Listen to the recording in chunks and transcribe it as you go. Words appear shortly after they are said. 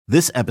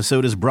This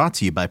episode is brought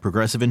to you by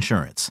Progressive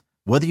Insurance.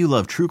 Whether you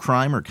love true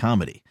crime or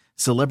comedy,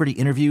 celebrity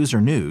interviews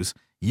or news,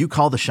 you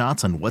call the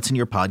shots on what's in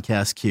your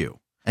podcast queue.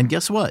 And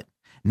guess what?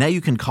 Now you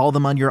can call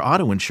them on your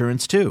auto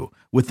insurance too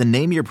with the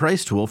Name Your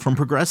Price tool from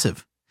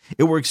Progressive.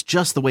 It works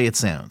just the way it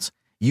sounds.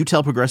 You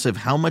tell Progressive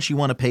how much you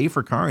want to pay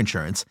for car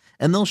insurance,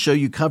 and they'll show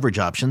you coverage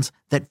options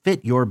that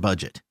fit your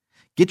budget.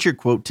 Get your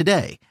quote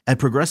today at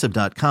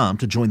Progressive.com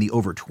to join the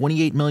over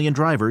 28 million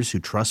drivers who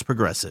trust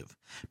Progressive.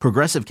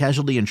 Progressive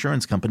Casualty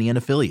Insurance Company and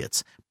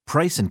Affiliates.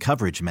 Price and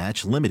coverage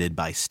match limited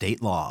by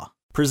state law.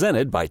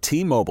 Presented by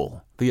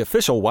T-Mobile, the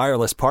official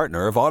wireless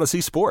partner of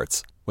Odyssey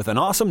Sports. With an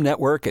awesome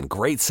network and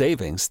great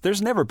savings,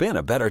 there's never been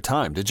a better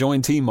time to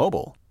join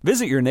T-Mobile.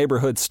 Visit your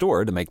neighborhood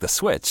store to make the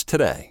switch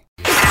today.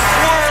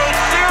 World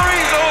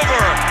Series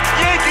over!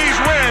 Yankees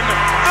win!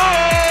 The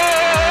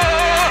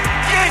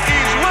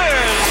Yankees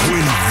win!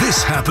 When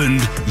this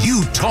happened,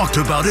 you talked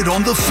about it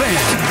on The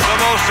Fan. The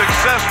most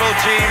successful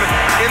team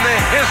in the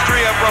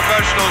history of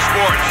professional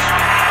sports.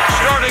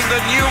 Starting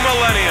the new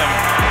millennium,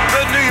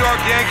 the New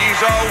York Yankees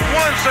are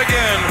once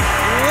again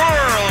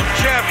world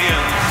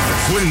champions.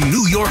 When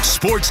New York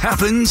sports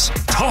happens,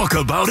 talk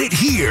about it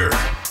here.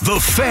 The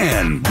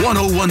Fan,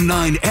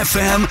 101.9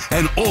 FM,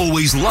 and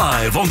always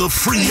live on the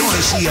free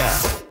Odyssey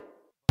app.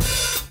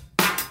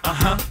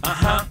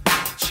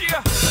 Cheer.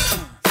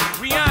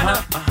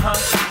 Rihanna.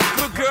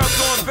 Good girl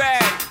going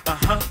bad.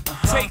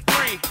 Take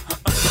 3.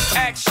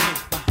 Action.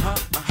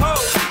 Ho.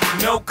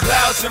 No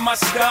clouds in my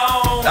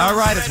stone. All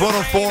right, it's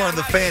 104 on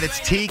The Fan. It's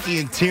Tiki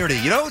and Tierney.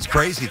 You know what's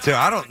crazy, too?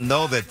 I don't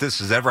know that this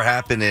has ever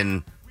happened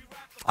in...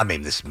 I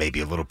mean, this may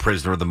be a little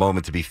prisoner of the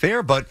moment, to be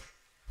fair, but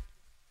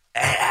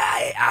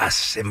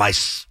in my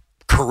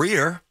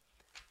career,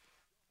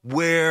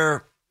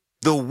 where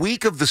the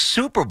week of the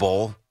Super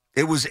Bowl,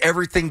 it was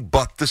everything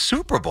but the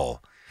Super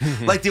Bowl.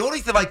 Like, the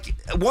only thing, like,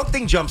 one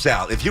thing jumps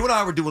out. If you and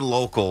I were doing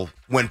local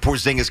when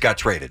Porzingis got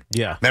traded.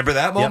 Yeah. Remember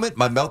that moment? Yep.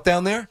 My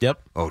meltdown there?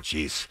 Yep. Oh,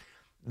 jeez.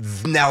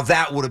 Now,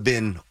 that would have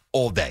been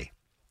all day.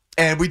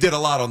 And we did a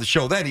lot on the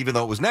show then, even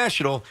though it was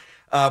national.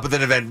 But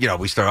then,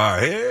 we start, all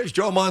right, here's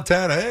Joe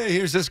Montana. Hey,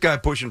 here's this guy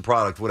pushing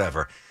product,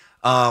 whatever.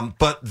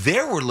 But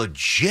there were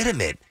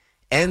legitimate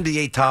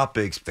NBA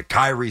topics, the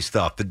Kyrie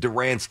stuff, the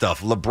Durant stuff,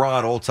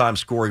 LeBron all-time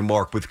scoring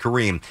mark with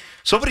Kareem.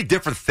 So many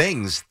different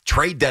things,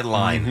 trade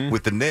deadline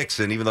with the Knicks,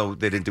 and even though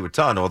they didn't do a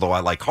ton, although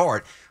I like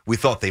Hart, we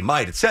thought they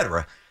might,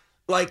 etc.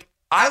 Like,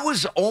 I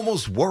was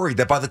almost worried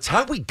that by the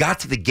time we got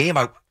to the game,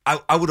 I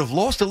would have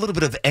lost a little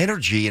bit of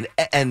energy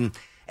and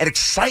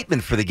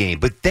excitement for the game.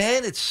 But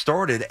then it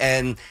started,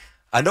 and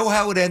I know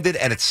how it ended,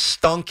 and it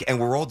stunk, and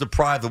we're all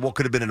deprived of what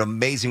could have been an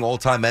amazing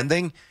all-time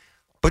ending.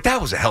 But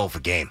that was a hell of a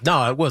game.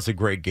 No, it was a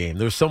great game.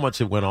 There's so much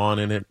that went on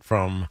in it,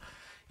 from,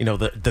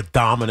 the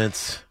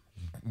dominance,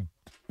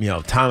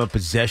 time of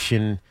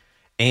possession,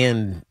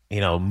 and,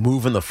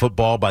 moving the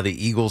football by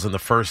the Eagles in the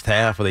first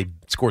half, where they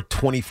scored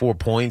 24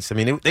 points. I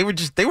mean, they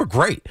were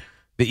great.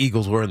 The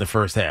Eagles were in the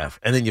first half.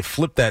 And then you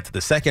flip that to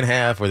the second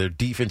half, where their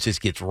defense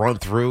just gets run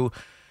through,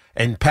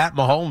 and Pat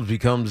Mahomes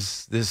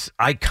becomes this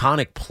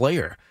iconic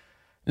player.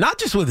 Not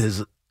just with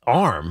his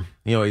arm,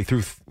 he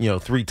threw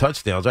 3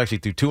 touchdowns. Actually,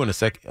 threw 2 in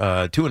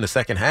the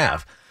second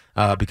half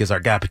because our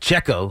guy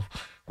Pacheco,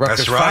 Rutgers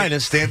That's right.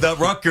 finest, Stand up,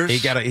 Rutgers. He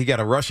got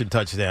a rushing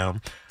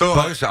touchdown.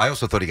 I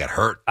also thought he got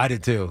hurt. I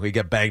did too. He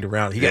got banged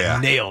around. He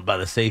got nailed by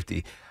the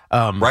safety.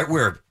 Right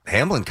where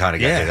Hamlin kind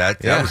of got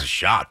hit. That was a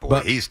shot, boy.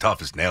 But he's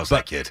tough as nails,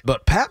 that kid.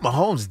 But Pat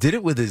Mahomes did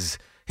it with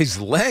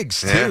his legs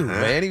too,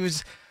 man. He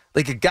was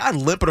like a guy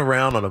limping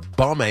around on a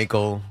bum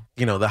ankle.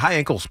 The high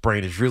ankle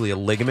sprain is really a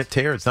ligament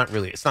tear. It's not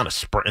a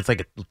sprain. It's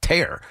like a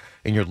tear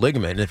in your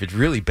ligament. And if it's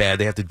really bad,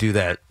 they have to do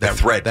that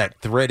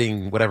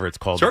threading, whatever it's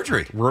called.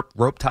 Surgery.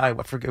 Rope tie.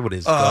 I forget what it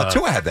is.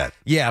 Tua had that.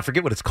 Yeah, I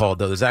forget what it's called,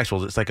 though. It's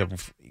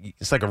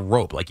like a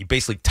rope. Like, you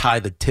basically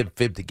tie the tib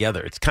fib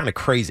together. It's kind of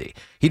crazy.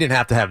 He didn't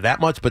have to have that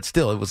much, but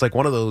still, it was like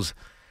one of those,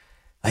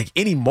 like,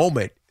 any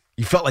moment,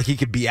 you felt like he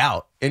could be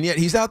out. And yet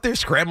he's out there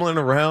scrambling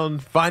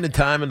around, finding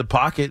time in the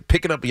pocket,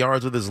 picking up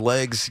yards with his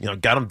legs,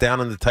 got him down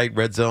in the tight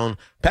red zone.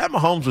 Pat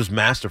Mahomes was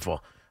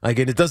masterful. Like,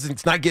 and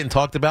it's not getting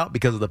talked about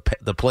because of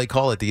the play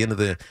call at the end of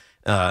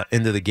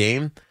the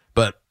game.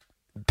 But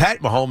Pat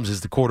Mahomes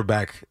is the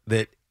quarterback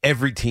that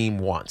every team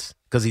wants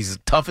because he's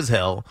tough as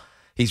hell.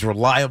 He's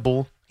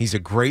reliable. He's a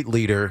great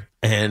leader.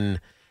 And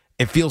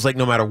it feels like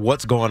no matter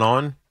what's going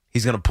on,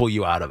 he's going to pull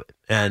you out of it.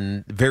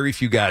 And very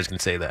few guys can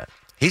say that.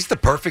 He's the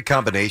perfect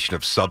combination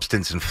of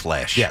substance and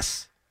flesh.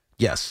 Yes.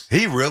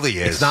 He really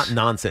is. It's not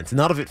nonsense.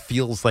 None of it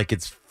feels like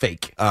it's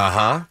fake.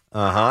 And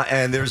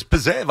there's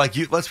pizzazz. Like,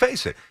 let's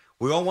face it.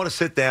 We all want to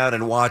sit down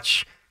and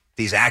watch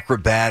these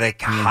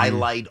acrobatic,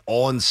 highlight,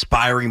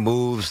 awe-inspiring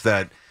moves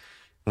that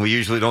we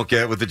usually don't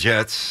get with the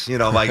Jets.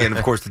 And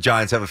of course, the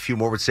Giants have a few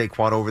more with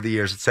Saquon over the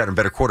years, et cetera, and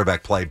better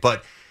quarterback play.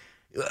 But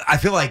I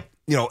feel like,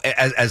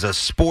 as a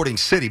sporting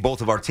city,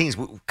 both of our teams,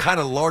 we're kind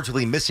of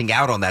largely missing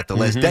out on that the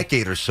last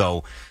decade or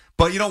so.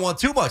 But you don't want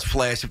too much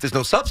flash if there's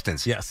no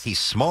substance. Yes. He's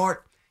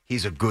smart.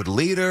 He's a good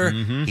leader.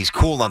 Mm-hmm. He's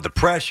cool under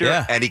pressure,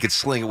 Yeah. and he could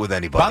sling it with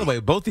anybody. By the way,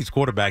 both these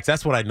quarterbacks,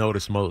 that's what I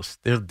notice most.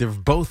 They're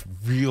both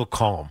real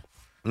calm.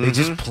 They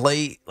just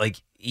play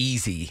like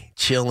easy,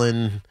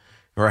 chilling,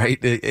 right?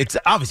 It's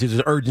obviously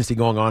there's urgency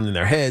going on in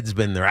their heads,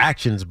 but in their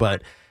actions,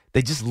 but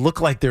they just look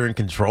like they're in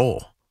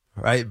control,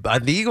 right?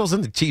 The Eagles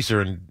and the Chiefs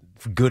are in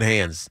good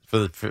hands for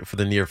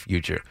the near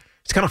future.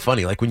 It's kind of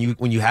funny, like when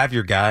you have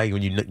your guy,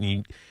 when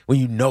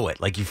you know it,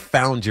 like you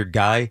found your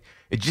guy,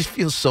 it just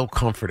feels so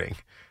comforting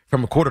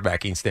from a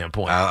quarterbacking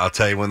standpoint. I'll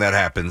tell you when that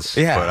happens.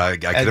 Yeah, But I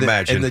can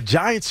imagine. And the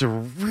Giants are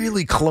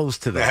really close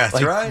to that.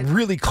 That's right.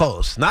 Really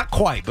close. Not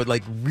quite, but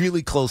like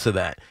really close to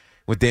that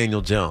with Daniel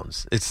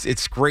Jones.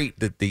 It's great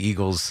that the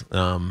Eagles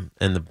and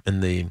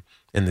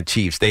the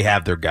Chiefs, they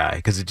have their guy,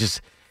 because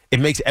it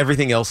makes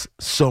everything else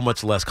so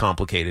much less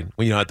complicated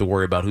when you don't have to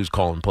worry about who's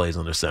calling plays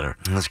on their center.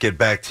 Let's get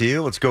back to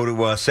you. Let's go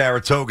to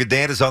Saratoga.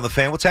 Dan is on the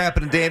Fan. What's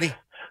happening, Danny?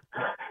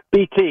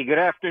 BT, good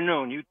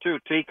afternoon. You too,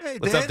 Teak. Hey,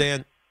 What's up,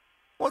 Dan?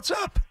 What's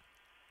up?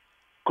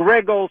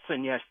 Greg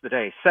Olson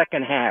yesterday,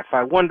 second half.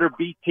 I wonder,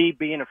 BT,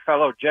 being a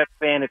fellow Jet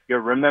fan, if you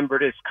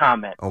remembered his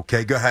comment.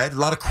 Okay, go ahead. A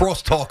lot of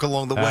crosstalk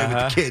along the way with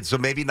the kids, so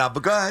maybe not,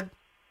 but go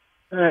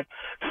ahead.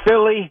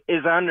 Philly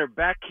is on their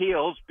back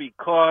heels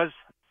because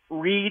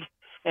Reed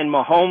and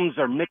Mahomes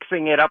are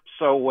mixing it up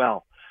so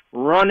well.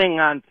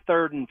 Running on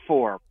 3rd and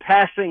 4,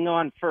 passing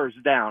on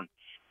first down.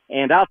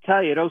 And I'll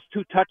tell you, those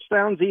 2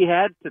 touchdowns he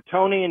had to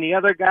Tony and the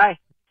other guy,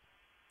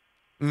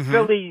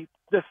 Philly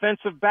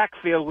defensive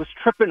backfield was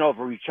tripping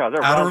over each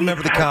other. I don't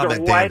remember the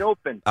comment, wide Dan.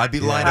 open. I'd be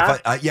lying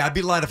I'd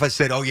be lying if I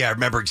said, "Oh yeah, I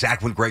remember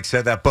exactly when Greg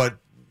said that." But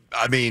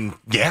I mean,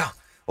 yeah,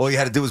 all you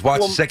had to do was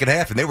watch the second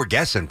half, and they were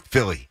guessing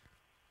Philly.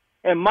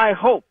 And my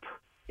hope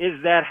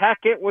is that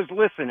Hackett was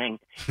listening,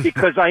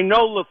 because I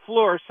know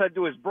LaFleur said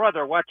to his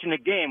brother watching the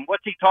game,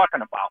 "What's he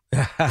talking about?"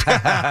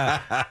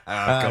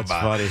 That's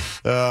funny.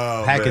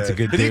 Oh, Hackett's man. a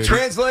good Did dude. he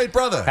translate,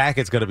 brother?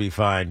 Hackett's going to be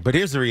fine. But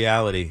here's the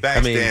reality.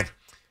 Thanks, Dan.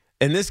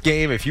 In this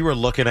game, if you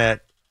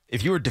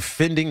were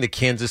defending the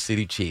Kansas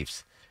City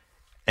Chiefs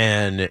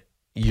and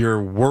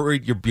you're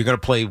worried you're going to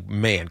play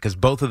man, because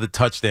both of the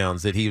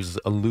touchdowns that he was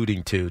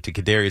alluding to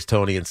Kadarius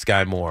Toney and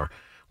Sky Moore,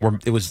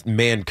 it was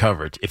man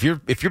coverage. If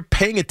you're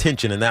paying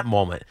attention in that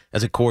moment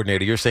as a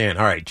coordinator, you're saying,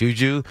 all right,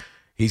 Juju,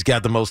 he's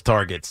got the most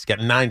targets. He's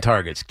got 9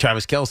 targets.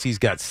 Travis Kelce's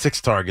got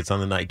 6 targets on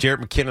the night. Jarrett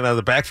McKinnon out of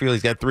the backfield,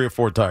 he's got 3 or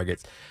 4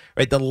 targets.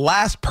 Right? The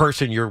last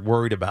person you're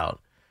worried about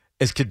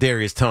is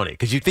Kadarius Toney,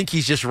 because you think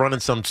he's just running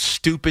some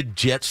stupid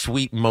jet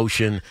sweep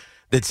motion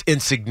that's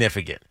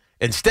insignificant.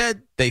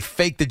 Instead, they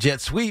fake the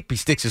jet sweep. He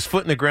sticks his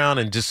foot in the ground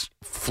and just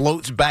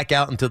floats back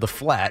out into the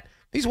flat.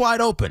 He's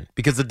wide open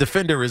because the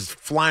defender is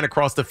flying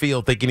across the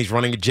field thinking he's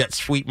running a jet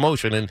sweep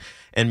motion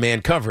and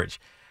man coverage.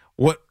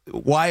 What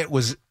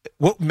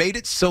made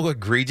it so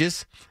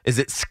egregious is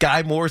that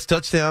Sky Moore's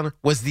touchdown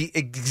was the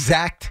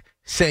exact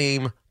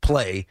same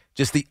play,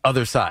 just the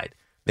other side.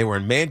 They were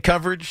in man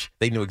coverage.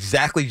 They knew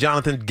exactly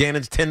Jonathan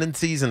Gannon's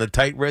tendencies in the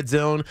tight red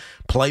zone.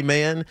 Play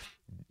man,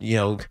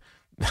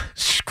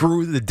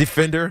 screw the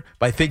defender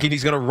by thinking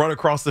he's going to run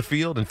across the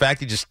field. In fact,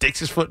 he just sticks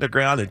his foot in the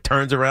ground and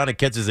turns around and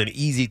catches an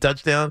easy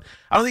touchdown.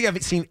 I don't think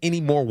I've seen any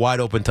more wide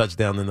open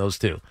touchdown than those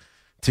two,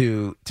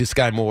 to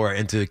Sky Moore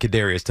and to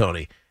Kadarius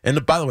Toney.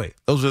 And by the way,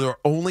 those are their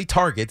only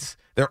targets,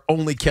 their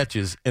only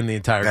catches in the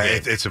entire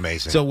game. It's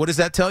amazing. So what does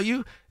that tell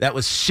you? That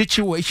was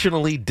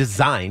situationally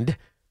designed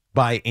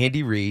by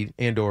Andy Reid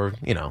and/or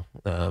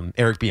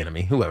Eric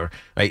Bieniemy, whoever.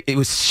 Right? It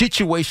was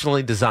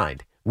situationally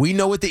designed. We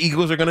know what the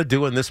Eagles are going to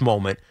do in this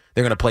moment.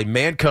 They're going to play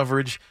man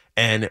coverage,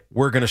 and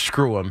we're going to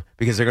screw them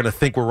because they're going to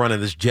think we're running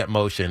this jet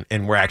motion,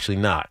 and we're actually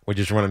not. We're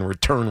just running a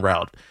return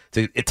route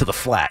to the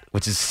flat,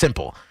 which is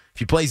simple.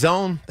 If you play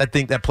zone, I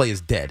think that play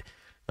is dead.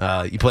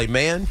 You play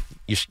man,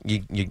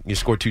 you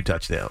score 2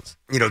 touchdowns.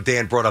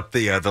 Dan brought up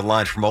the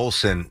line from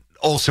Olsen.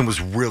 Olsen was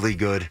really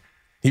good.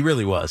 He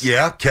really was.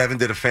 Yeah, Kevin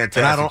did a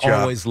fantastic job. And I don't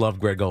job. always love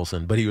Greg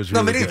Olsen, but he was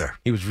really good. Neither.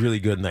 He was really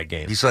good in that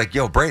game. He's like,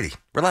 yo, Brady,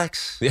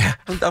 relax. Yeah.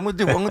 I'm gonna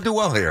do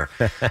well here.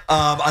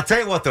 I'll tell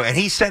you what though, and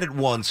he said it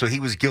once, so he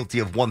was guilty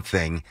of one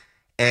thing,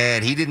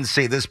 and he didn't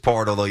say this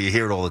part, although you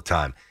hear it all the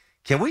time.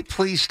 Can we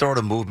please start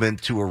a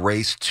movement to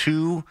erase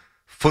 2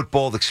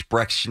 football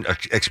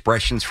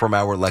expressions from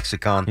our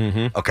lexicon?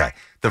 Mm-hmm. Okay.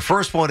 The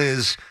first one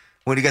is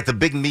when you got the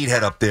big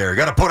meathead up there, you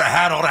got to put a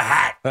hat on a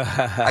hat.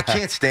 I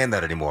can't stand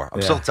that anymore.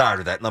 I'm so tired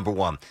of that, number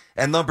 1.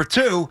 And number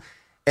 2,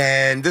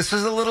 and this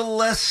is a little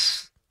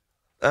less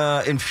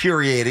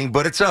infuriating,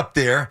 but it's up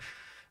there.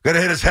 Going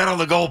to hit his head on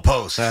the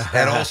goalpost.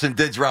 And Olsen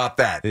did drop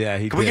that. Yeah,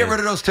 he Can we did. get rid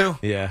of those 2?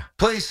 Yeah.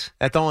 Please?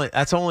 That's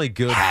only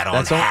good. Hat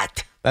on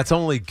hat. That's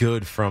only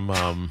good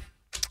from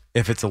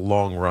if it's a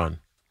long run.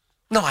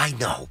 No, I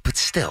know, but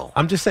still.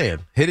 I'm just saying,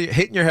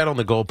 hitting your head on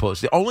the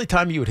goalpost. The only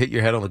time you would hit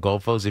your head on the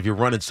goalpost if you're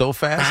running so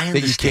fast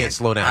that you can't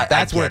slow down.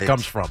 That's where it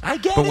comes from. I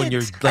get but it. When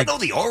you're I know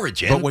the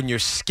origin. But when you're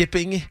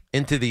skipping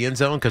into the end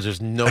zone because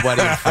there's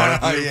nobody in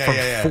front of you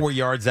 4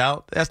 yards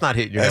out, that's not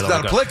hitting your head on the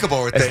goalpost. That's not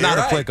applicable. It's not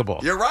applicable.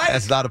 You're right.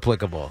 That's not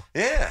applicable.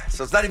 Yeah,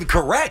 so it's not even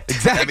correct.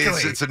 Exactly. I mean,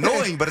 it's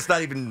annoying, but it's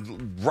not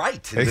even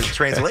right in the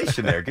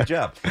translation there. Good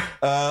job.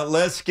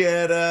 Let's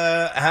get,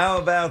 how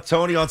about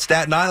Tony on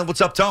Staten Island?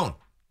 What's up, Tone?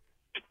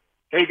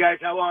 Hey, guys,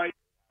 how are you?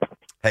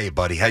 Hey,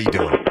 buddy, how you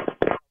doing?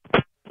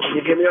 Can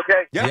you hear me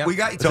okay? Yeah, we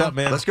got you, What's Tone. up,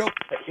 man? Let's go.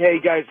 Hey,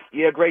 guys,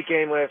 great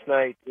game last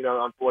night.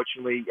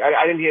 Unfortunately,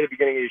 I didn't hear the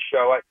beginning of your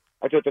show.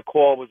 I thought the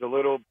call was a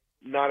little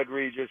not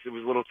egregious. It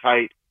was a little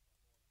tight.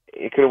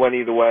 It could have went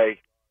either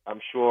way.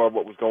 I'm sure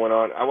what was going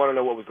on. I want to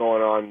know what was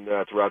going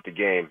on throughout the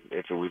game,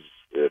 if it was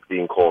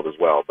being called as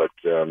well. But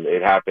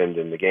it happened,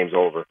 and the game's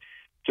over.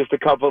 Just a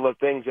couple of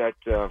things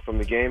from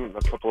the game,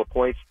 a couple of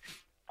points.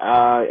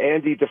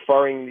 Andy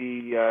deferring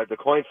the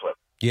coin flip.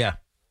 Yeah.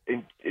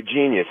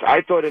 Genius.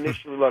 I thought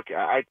initially,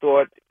 I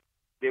thought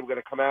they were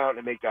going to come out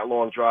and make that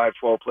long drive,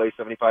 12 plays,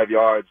 75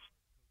 yards,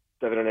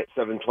 7+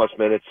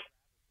 minutes.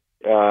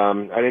 I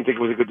didn't think it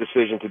was a good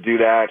decision to do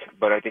that,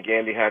 but I think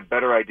Andy had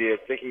better ideas.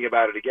 Thinking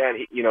about it again,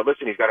 he's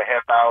got a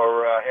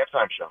half-hour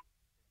halftime show,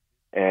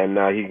 and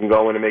he can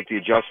go in and make the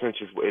adjustments.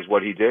 Is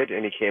what he did,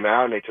 and he came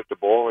out and they took the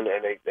ball and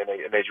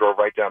they drove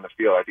right down the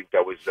field.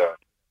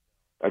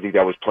 I think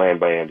that was planned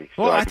by Andy.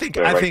 So Well, I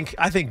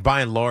think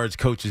by and large,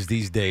 coaches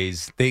these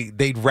days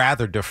they'd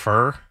rather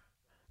defer.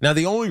 Now,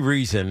 the only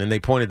reason, and they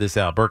pointed this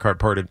out, Burkhardt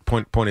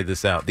pointed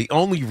this out, the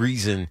only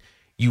reason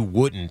you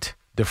wouldn't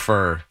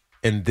defer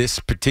in this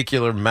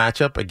particular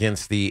matchup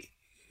against the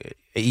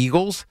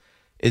Eagles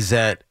is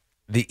that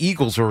the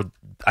Eagles are,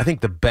 I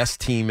think, the best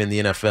team in the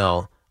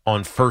NFL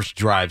on first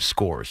drive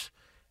scores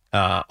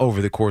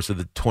over the course of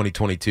the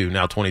 2022,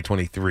 now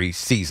 2023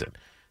 season.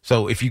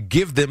 So if you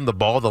give them the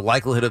ball, the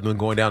likelihood of them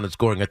going down and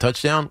scoring a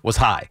touchdown was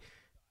high.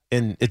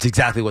 And it's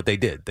exactly what they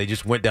did. They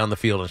just went down the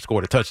field and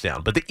scored a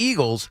touchdown. But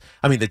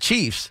the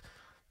Chiefs,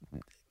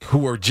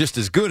 who are just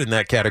as good in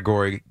that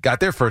category, got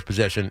their first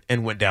possession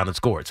and went down and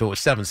scored. So it was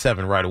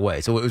 7-7 right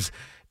away. So it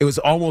was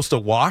almost a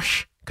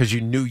wash because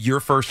you knew your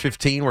first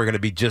 15 were going to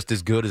be just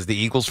as good as the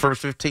Eagles'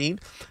 first 15.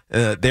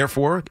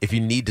 Therefore, if you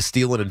need to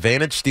steal an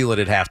advantage, steal it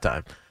at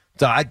halftime.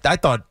 So I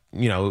thought,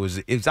 it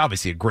was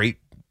obviously a great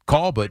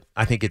call, but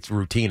I think it's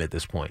routine at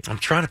this point. I'm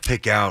trying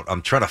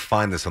to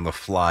find this on the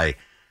fly.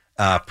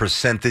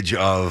 Percentage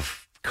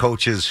of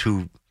coaches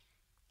who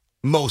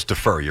most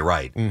defer, you're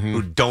right,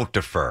 who don't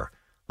defer.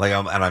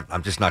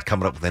 I'm just not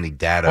coming up with any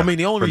data. I mean,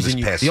 the only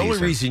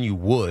reason you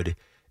would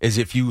is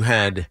if you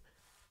had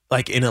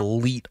like an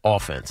elite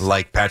offense,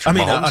 like Patrick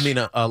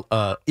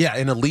Mahomes.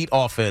 An elite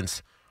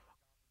offense,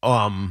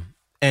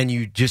 and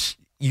you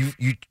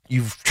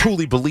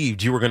truly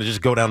believed you were going to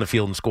just go down the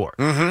field and score,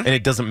 and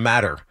it doesn't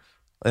matter.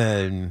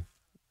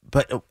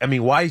 But I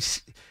mean, why?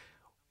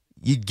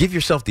 You give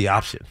yourself the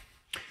option.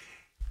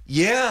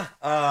 Yeah,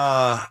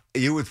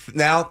 you would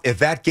now. If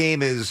that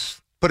game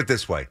is, put it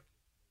this way,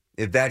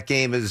 if that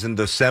game is in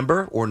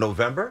December or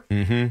November,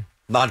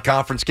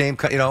 non-conference game,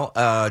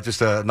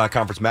 just a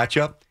non-conference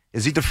matchup,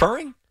 is he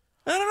deferring?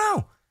 I don't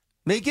know.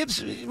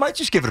 He might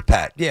just give it a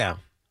pat. Yeah,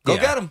 go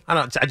get him.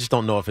 I just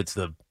don't know if it's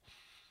the.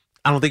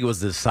 I don't think it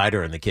was the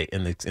decider in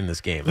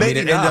this game. Maybe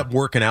it ended up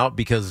working out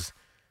because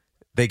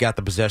they got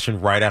the possession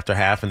right after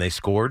half and they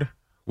scored,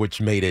 which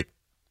made it,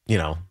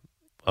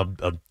 a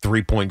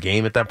 3-point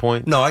game at that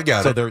point. No, I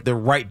got it. So they're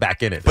right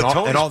back in it. But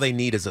and all they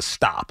need is a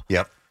stop.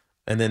 Yep.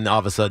 And then all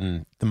of a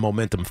sudden, the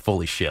momentum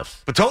fully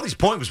shifts. But Tony's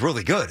point was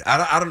really good.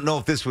 I don't know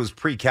if this was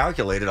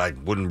pre-calculated. I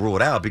wouldn't rule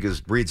it out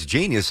because Reed's a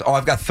genius. Oh,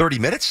 I've got 30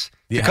 minutes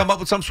to come up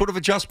with some sort of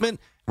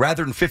adjustment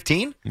rather than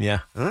 15?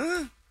 Yeah.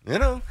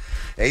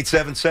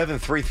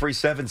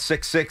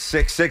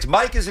 877-337-6666.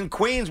 Mike is in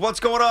Queens.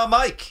 What's going on,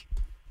 Mike?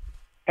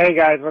 Hey,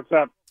 guys. What's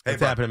up? Hey,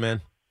 what's happening, man?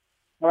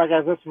 All right,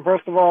 guys. Listen,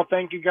 first of all,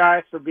 thank you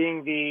guys for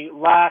being the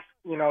last,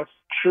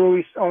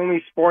 truly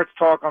only sports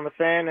talk on the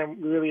Fan,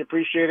 and we really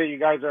appreciate it. You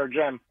guys are a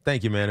gem.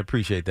 Thank you, man.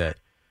 Appreciate that.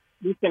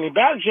 Listen,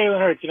 about Jalen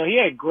Hurts, he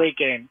had a great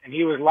game, and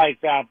he was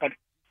lights out, but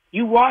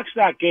you watch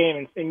that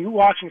game, and you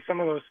watching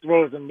some of those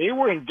throws, and they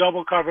were in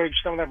double coverage.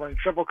 Some of them were in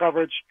triple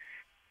coverage.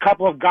 A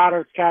couple of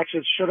Goddard's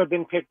catches should have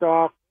been picked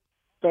off.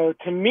 So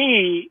to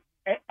me,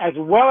 as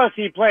well as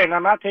he played, and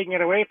I'm not taking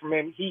it away from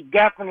him, he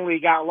definitely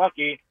got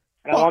lucky.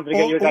 And I wanted to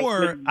get your guys'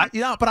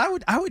 but I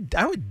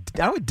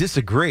would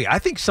disagree. I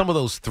think some of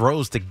those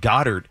throws to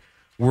Goddard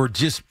were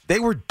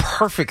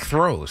perfect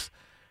throws.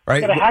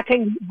 Right? But how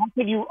can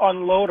you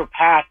unload a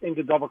pass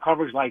into double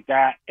coverage like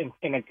that in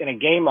a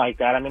game like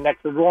that? I mean,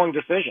 that's the wrong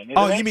decision.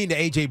 You mean to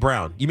A.J.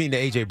 Brown? You mean to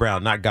A.J.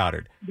 Brown, not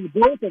Goddard?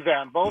 Both of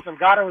them.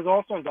 Goddard was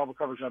also in double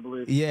coverage, I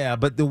believe. Yeah,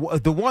 but the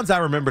ones I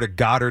remember to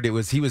Goddard,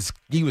 he was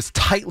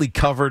tightly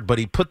covered, but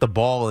he put the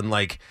ball in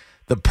like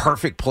the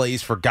perfect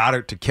place for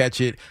Goddard to catch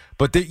it.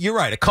 But you're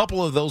right. A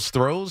couple of those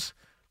throws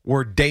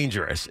were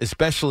dangerous,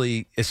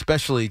 especially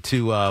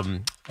to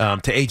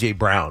A.J.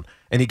 Brown,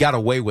 and he got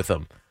away with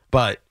them.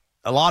 But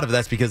a lot of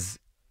that's because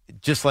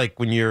just like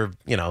when you're,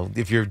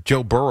 if you're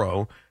Joe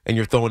Burrow and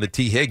you're throwing to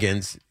T.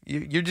 Higgins,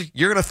 you're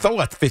going to throw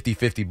a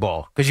 50-50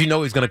 ball because you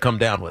know he's going to come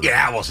down with it.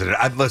 Yeah, wasn't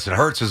it? Listen,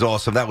 Hurts is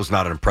awesome. That was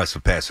not an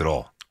impressive pass at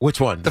all.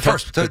 Which one? The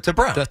first to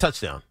Brown. The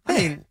touchdown. I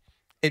mean,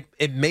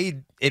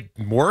 it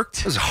worked.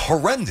 It was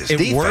horrendous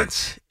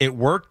defense. It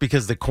worked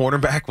because the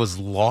cornerback was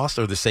lost,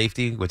 or the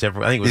safety,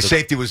 whichever. I think it was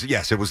safety was,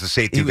 yes, it was the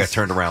safety who got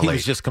turned around late. He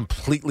was just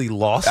completely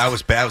lost. That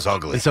was bad. That was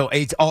ugly. And so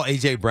all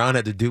A.J. Brown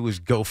had to do was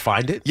go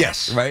find it.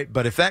 Yes. Right?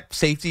 But if that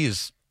safety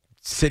is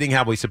sitting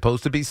how he's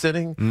supposed to be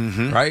sitting,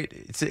 right?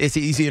 It's an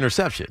easy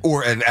interception.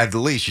 Or and at the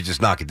least you just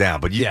knock it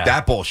down. But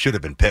that ball should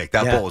have been picked.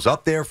 That ball was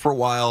up there for a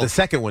while. The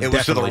second one, it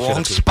was to the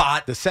wrong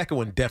spot. The second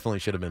one definitely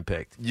should have been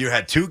picked. You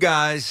had two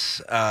guys.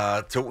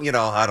 I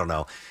don't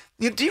know.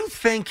 Do you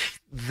think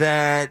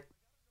that?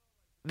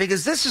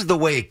 Because this is the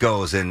way it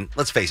goes, and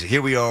let's face it,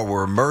 here we are.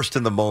 We're immersed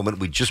in the moment.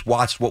 We just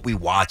watched what we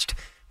watched.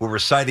 We're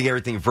reciting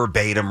everything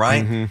verbatim,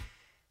 right? Mm-hmm.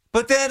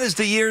 But then as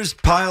the years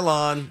pile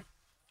on,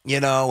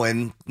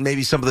 and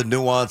maybe some of the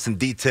nuance and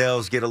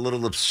details get a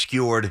little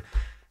obscured,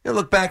 you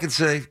look back and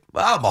say,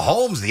 wow,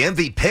 Mahomes, the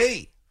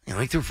MVP.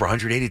 He threw for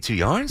 182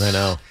 yards. I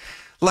know.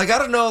 I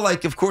don't know,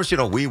 of course,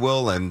 we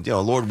will, and,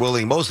 Lord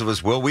willing, most of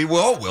us will. We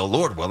will,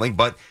 Lord willing.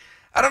 But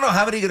I don't know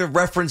how many are going to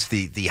reference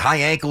the high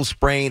ankle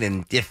sprain,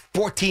 and if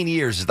 14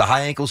 years is the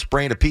high ankle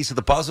sprain a piece of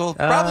the puzzle?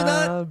 Probably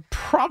not.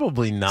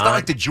 Probably not. It's not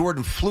like the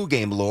Jordan flu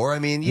game lore. I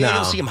mean,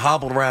 you'll see him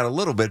hobbling around a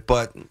little bit,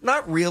 but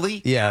not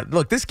really. Yeah,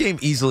 look, this game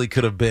easily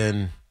could have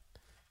been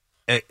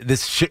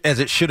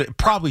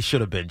probably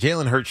should have been.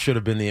 Jalen Hurts should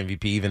have been the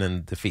MVP even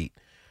in defeat,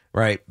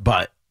 right?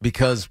 But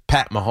because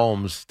Pat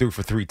Mahomes threw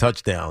for 3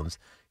 touchdowns,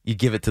 you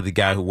give it to the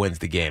guy who wins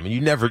the game. And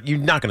you're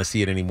not going to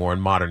see it anymore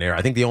in modern era.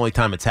 I think the only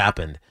time it's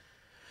happened,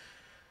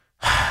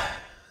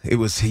 it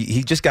was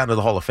he just got into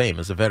the Hall of Fame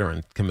as a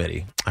veteran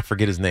committee. I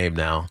forget his name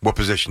now. What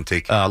position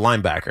take?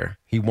 Linebacker.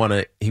 He won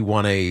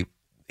the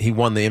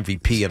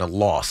MVP in a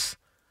loss,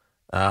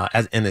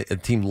 and a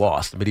team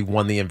lost, but he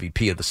won the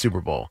MVP of the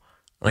Super Bowl.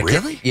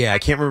 Really? I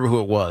can't remember who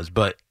it was,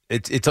 but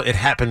it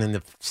happened in the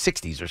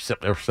 60s or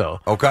so.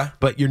 Okay.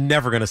 But you're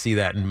never going to see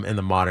that in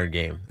the modern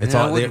game.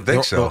 I wouldn't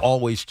think so. They'll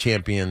always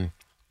champion,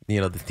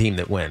 the team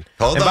that win.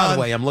 Hold on. By the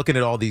way, I'm looking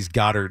at all these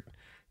Goddard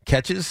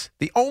catches.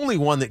 The only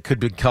one that could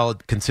be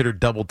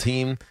considered double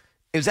team,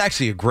 it was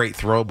actually a great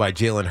throw by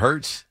Jalen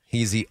Hurts.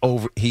 He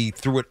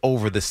threw it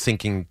over the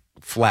sinking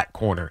flat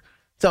corner.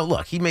 So,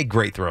 look, he made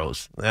great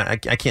throws. I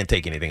can't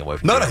take anything away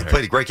from him. No, he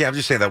played a great game. I'm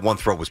just saying that one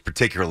throw was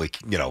particularly,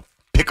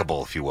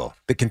 pickable, if you will.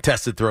 The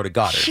contested throw to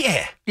Goddard.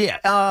 Yeah. Yeah.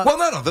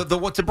 The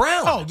what to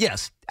Brown. Oh,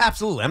 yes,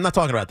 absolutely. I'm not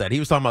talking about that. He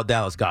was talking about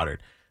Dallas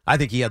Goddard. I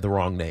think he had the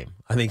wrong name.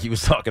 I think he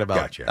was talking about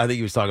Gotcha. I think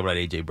he was talking about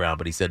A.J. Brown,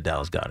 but he said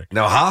Dallas Goddard.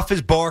 Now, Hoff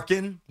is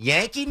barking.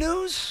 Yankee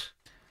news?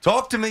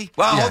 Talk to me.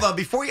 Well, hold on.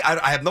 Before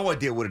I have no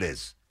idea what it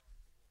is.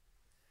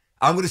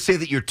 I'm going to say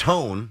that your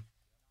tone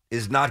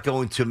is not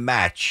going to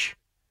match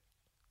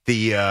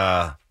the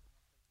I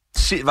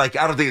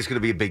don't think it's going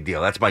to be a big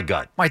deal. That's my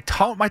gut. My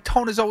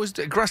tone is always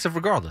aggressive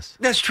regardless.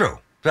 That's true.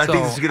 I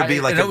think this is going to be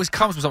it always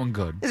comes with something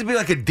good. This is going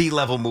to be like a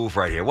D-level move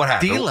right here. What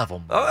happened? D-level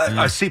move.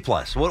 A C+.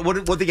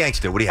 What the Yanks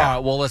do? What do you have? All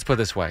right, well, let's put it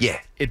this way.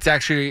 Yeah. It's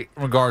actually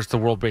in regards to the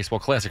World Baseball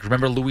Classic.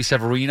 Remember Luis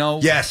Severino?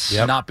 Yes.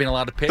 Not being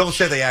allowed to pitch? Don't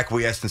say they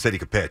acquiesced and said he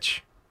could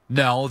pitch.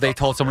 No, they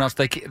told someone else.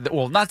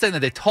 Not saying that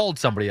they told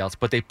somebody else,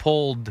 but they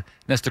pulled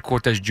Nestor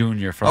Cortez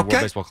Jr. from the World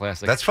Baseball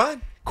Classic. That's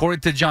fine.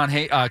 According to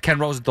Ken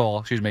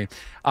Rosenthal,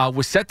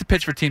 was set to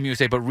pitch for Team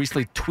USA, but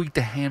recently tweaked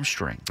a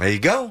hamstring. There you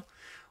go.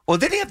 Well,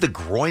 didn't he have the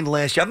groin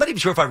last year? I'm not even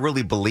sure if I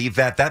really believe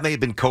that. That may have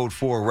been code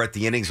for we're at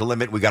the innings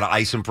limit. We got to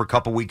ice him for a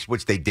couple weeks,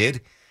 which they did.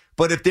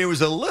 But if there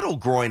was a little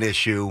groin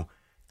issue,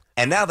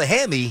 and now the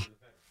hammy,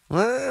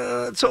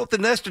 let's hope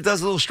that Nestor does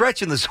a little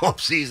stretching this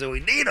offseason. We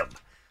need him.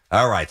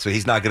 All right, so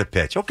he's not going to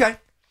pitch. Okay.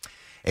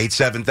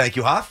 8-7, thank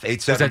you, Hoff. 8-7.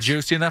 Is that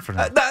juicy enough for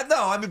that?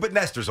 No, but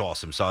Nestor's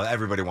awesome, so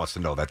everybody wants to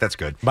know that. That's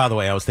good. By the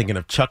way, I was thinking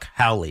of Chuck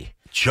Howley.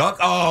 Chuck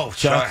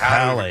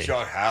Howley.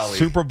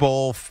 Super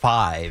Bowl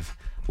 5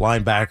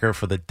 linebacker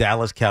for the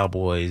Dallas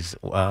Cowboys,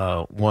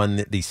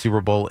 won the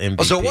Super Bowl MVP.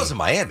 Oh, so it wasn't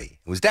Miami.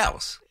 It was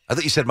Dallas. I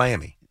thought you said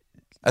Miami.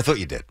 I thought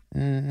you did. I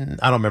don't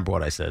remember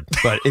what I said.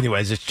 But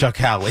anyways, it's Chuck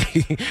Howley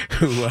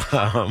who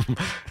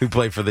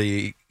played for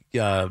the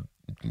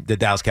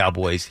Dallas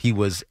Cowboys. He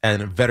was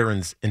a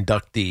veterans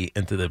inductee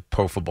into the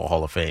Pro Football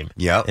Hall of Fame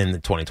in the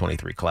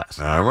 2023 class.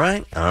 All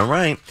right.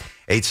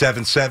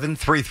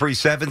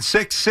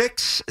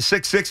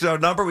 877-337-6666 is our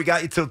number. We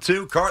got you till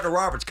 2. Carter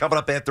Roberts coming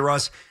up after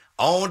us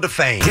on The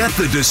Fan. Get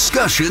the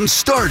discussion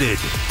started.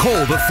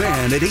 Call The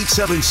Fan at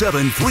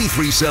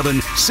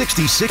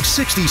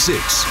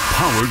 877-337-6666.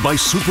 Powered by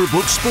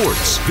Superbook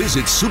Sports.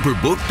 Visit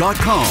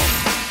superbook.com.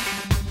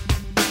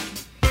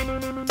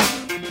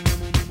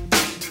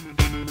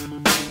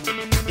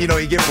 You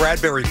give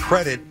Bradbury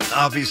credit,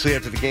 obviously,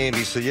 after the game.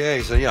 He said,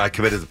 I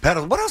committed the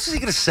penalty. What else is he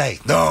going to say?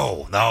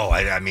 No.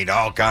 I mean,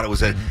 oh, God, it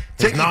was a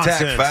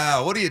ticky-tack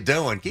foul. What are you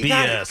doing?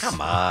 BS. Come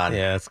on.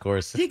 Yeah, of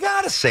course. You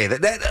got to say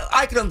that.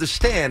 I can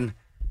understand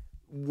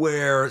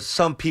where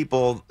some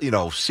people,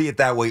 see it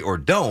that way or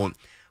don't,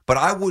 but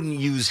I wouldn't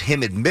use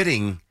him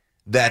admitting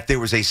that there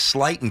was a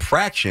slight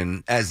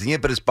infraction as the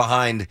impetus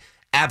behind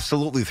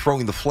absolutely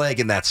throwing the flag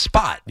in that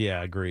spot.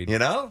 Yeah, agreed.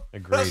 Agreed.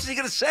 What else is he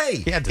going to say?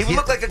 He would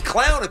look like a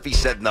clown if he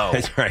said no.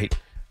 That's right.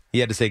 He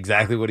had to say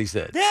exactly what he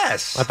said.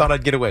 Yes. I thought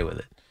I'd get away with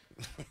it.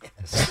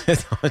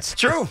 It's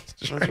true.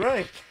 That's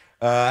right.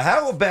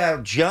 How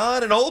about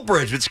John and Old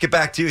Bridge? Let's get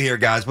back to you here,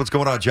 guys. What's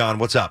going on, John?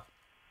 What's up?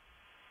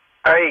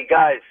 Hey,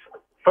 guys.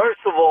 First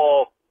of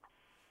all,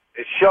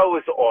 the show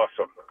is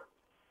awesome.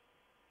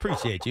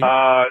 Appreciate you.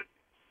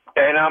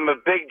 And I'm a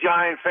big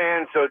Giant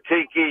fan, so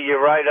Tiki,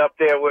 you're right up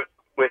there with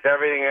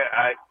everything.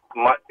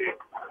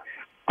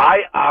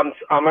 I'm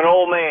an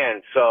old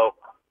man, so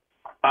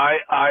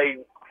I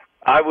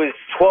was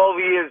 12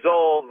 years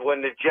old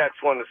when the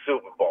Jets won the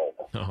Super Bowl.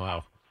 Oh,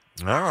 wow.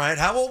 All right.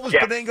 How old was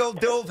Benigno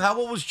Dove? How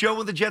old was Joe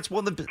when the Jets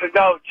won the...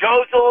 No,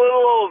 Joe's a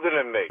little older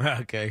than me.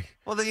 Okay.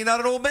 Well, then you're not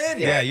an old man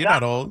yet. Yeah, you're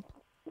not old.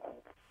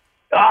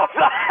 Oh.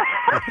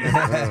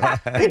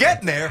 You're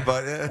getting there,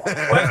 but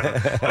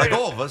like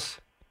all of us.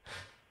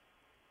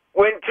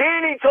 When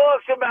Teeny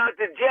talks about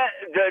the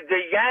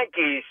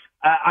Yankees,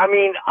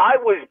 I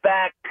was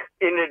back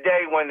in the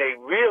day when they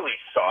really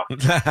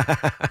sucked.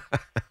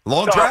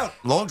 Long drought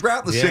in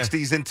the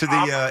 60s into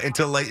the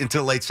until late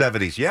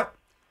 70s. Yep.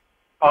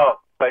 Oh,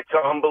 it's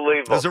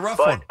unbelievable. It was a rough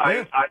one.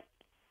 I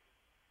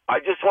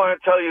just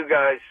want to tell you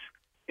guys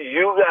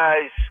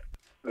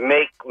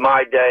make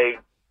my day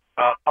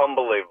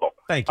unbelievable.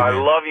 Thank you, I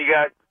man. love you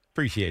guys.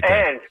 Appreciate that.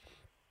 And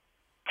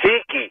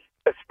Tiki,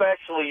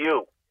 especially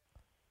you.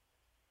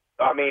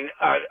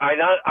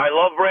 I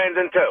love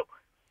Brandon too,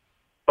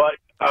 but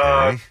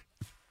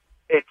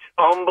it's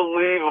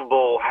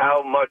unbelievable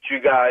how much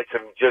you guys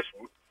have just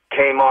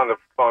came on the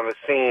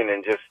scene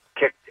and just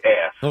kicked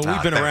ass. Well,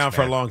 we've been around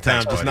for a long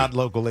time, just not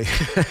locally.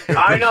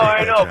 I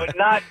know, but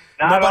not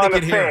Nobody on the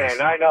could hear fan.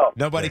 us. I know.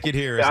 Nobody could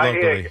hear us I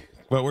hear locally. you.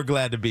 Well, we're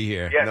glad to be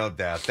here. Yeah. No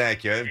doubt.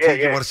 Thank you. Yeah,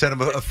 You want to send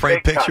him a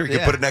framed Big picture? time. You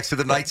can put it next to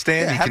the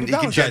nightstand. Yeah, you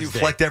can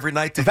genuflect every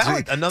night to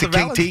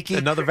King Tiki.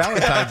 Another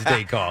Valentine's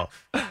Day call.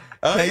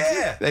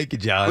 Thank you,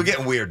 John. We're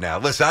getting weird now.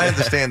 Listen, I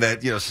understand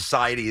that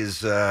society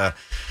is.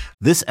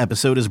 This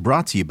episode is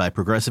brought to you by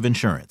Progressive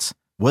Insurance.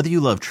 Whether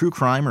you love true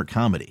crime or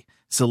comedy,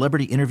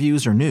 celebrity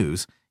interviews or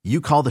news,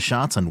 you call the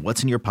shots on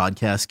what's in your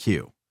podcast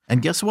queue.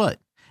 And guess what?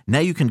 Now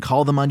you can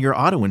call them on your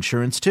auto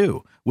insurance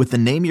too with the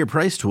Name Your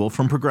Price tool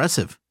from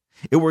Progressive.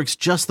 It works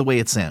just the way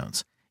it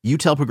sounds. You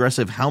tell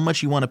Progressive how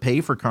much you want to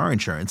pay for car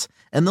insurance,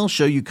 and they'll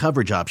show you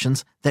coverage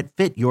options that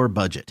fit your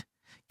budget.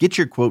 Get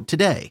your quote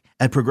today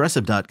at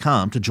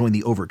Progressive.com to join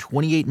the over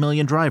 28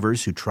 million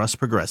drivers who trust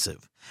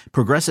Progressive.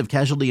 Progressive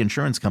Casualty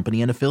Insurance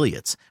Company and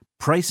Affiliates.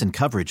 Price and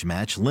coverage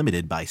match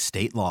limited by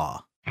state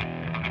law.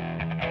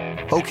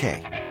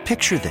 Okay,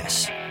 picture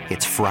this.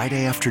 It's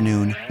Friday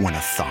afternoon when a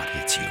thought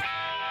hits you.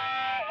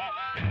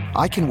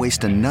 I can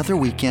waste another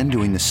weekend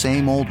doing the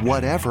same old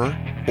whatever,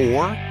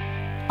 or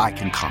I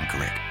can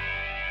conquer it.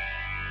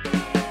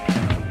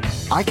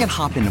 I can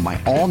hop into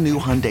my all-new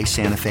Hyundai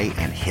Santa Fe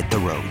and hit the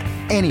road.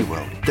 Any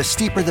road. The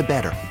steeper, the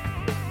better.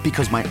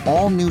 Because my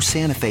all-new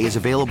Santa Fe is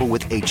available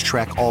with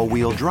H-Track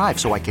all-wheel drive,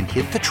 so I can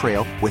hit the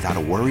trail without a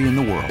worry in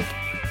the world.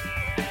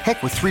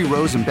 Heck, with 3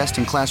 rows and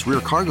best-in-class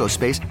rear cargo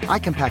space, I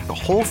can pack the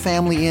whole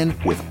family in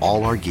with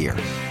all our gear.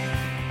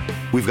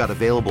 We've got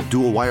available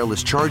dual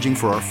wireless charging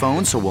for our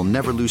phones, so we'll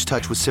never lose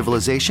touch with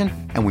civilization,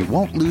 and we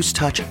won't lose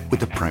touch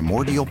with the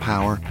primordial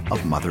power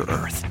of Mother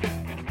Earth.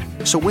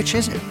 So which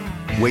is it?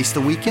 Waste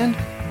the weekend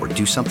or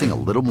do something a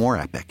little more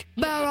epic?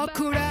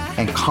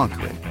 And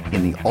conquer it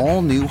in the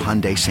all-new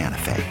Hyundai Santa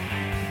Fe.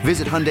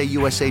 Visit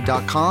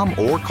HyundaiUSA.com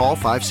or call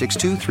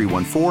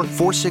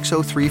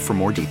 562-314-4603 for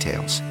more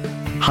details.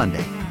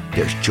 Hyundai,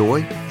 there's joy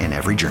in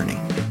every journey.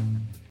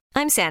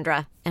 I'm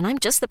Sandra, and I'm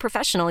just the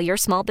professional your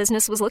small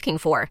business was looking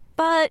for.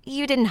 But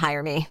you didn't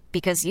hire me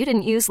because you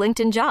didn't use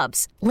LinkedIn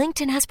Jobs.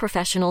 LinkedIn has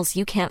professionals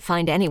you can't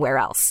find anywhere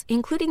else,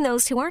 including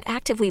those who aren't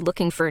actively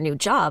looking for a new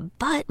job,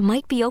 but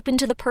might be open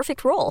to the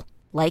perfect role,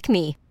 like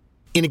me.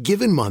 In a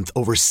given month,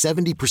 over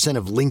 70%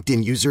 of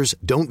LinkedIn users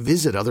don't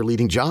visit other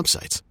leading job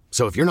sites.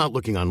 So if you're not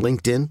looking on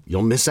LinkedIn,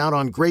 you'll miss out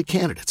on great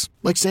candidates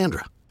like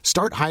Sandra.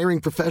 Start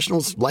hiring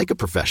professionals like a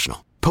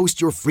professional. Post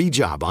your free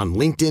job on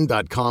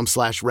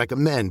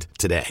linkedin.com/recommend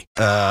today.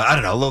 I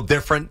don't know, a little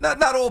different.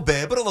 Not all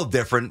bad, but a little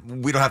different.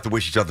 We don't have to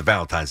wish each other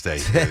Valentine's Day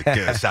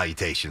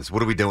salutations.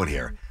 What are we doing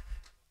here?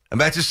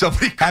 Imagine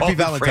somebody Happy calling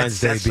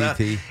Valentine's Day, Francesa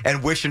BT.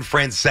 and wishing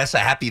Francesa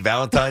Happy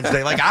Valentine's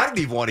Day. Like, I don't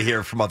even want to hear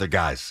it from other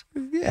guys.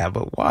 Yeah,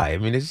 but why? I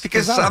mean, it's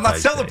because I'm not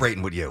Valentine's Day.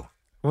 celebrating with you.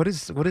 What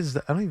is? I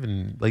don't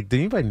even like. Do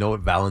anybody know what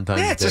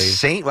Valentine's Yeah, it's Day? a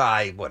saint.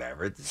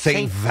 Whatever. It's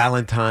Saint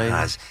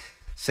Valentine.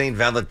 Saint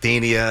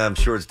Valentinia. I'm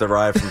sure it's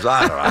derived from.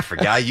 I don't know. I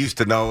forget. I used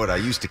to know it. I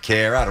used to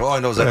care. I don't. All I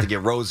know is I have to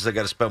get roses. I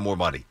got to spend more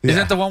money. Isn't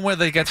that the one where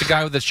they get the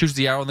guy that shoots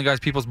the arrow in the guy's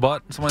people's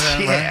butt? Something like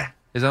that. Yeah. Right?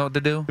 Is that what they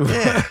do?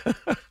 Yeah.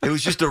 It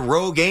was just a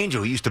rogue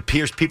angel who used to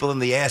pierce people in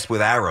the ass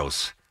with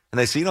arrows. And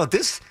they say,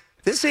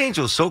 this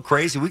angel's so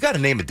crazy. We got to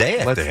name a day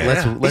after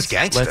him. He's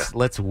gangster.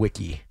 Let's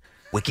wiki.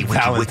 Wiki,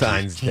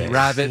 Valentine's Day.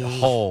 Rabbit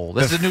hole.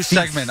 This is a new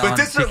segment But on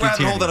this is a Tiki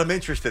rabbit hole TV. that I'm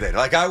interested in.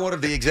 Like, I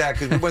wanted the exact,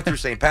 because we went through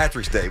St.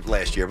 Patrick's Day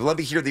last year, but let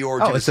me hear the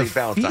origin of it's a St.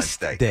 Valentine's feast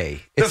Day.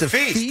 day. The It's a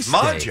feast, day.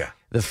 Manja.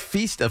 The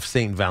feast of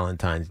St.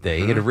 Valentine's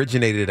Day. It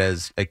originated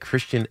as a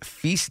Christian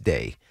feast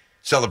day.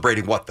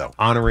 Celebrating what, though?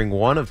 Honoring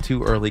one of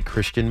two early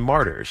Christian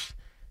martyrs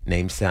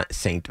named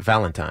Saint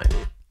Valentine.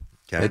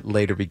 Okay. It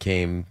later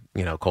became,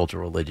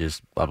 cultural,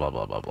 religious, blah, blah,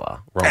 blah, blah,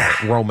 blah.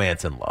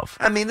 Romance and love.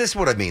 I mean, this is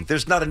what I mean.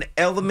 There's not an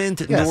element,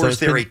 Yeah, nor so is it's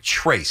there been- a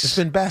trace. It's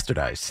been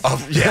bastardized.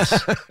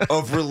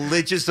 Of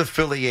religious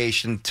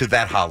affiliation to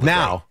that holiday.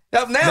 Now.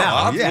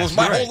 It Yes, was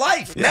my you're whole right.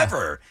 life. Yeah.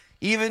 Never.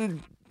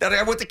 Even that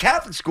I went to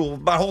Catholic school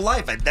my whole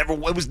life.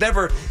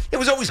 It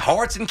was always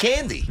hearts and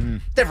candy.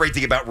 Never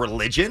anything about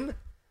religion.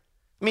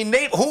 I mean,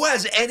 who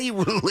has any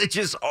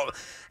religious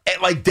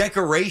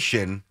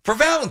decoration for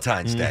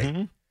Valentine's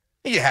Day?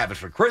 You have it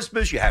for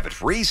Christmas. You have it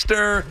for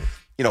Easter.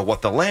 You know,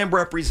 what the lamb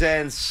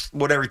represents,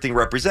 what everything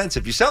represents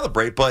if you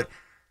celebrate. But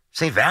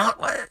St.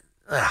 Valentine,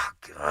 oh,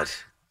 God.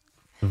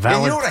 You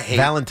know what I hate?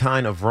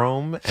 Valentine of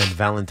Rome and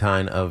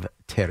Valentine of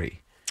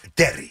Terry.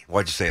 Terry.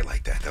 Why'd you say it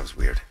like that? That was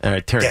weird. All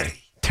right, Terry.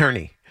 Terry.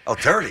 Turney. Oh,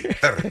 Terry.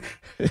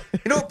 You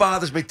know what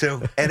bothers me,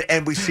 too?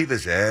 And we see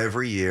this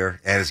every year,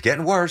 and it's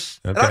getting worse.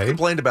 And I've Okay.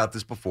 complained about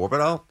this before, but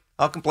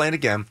I'll complain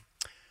again.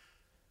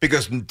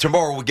 Because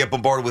tomorrow we'll get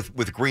bombarded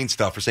with green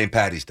stuff for St.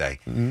 Patty's Day.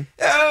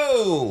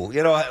 Oh,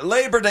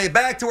 Labor Day,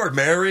 back to work.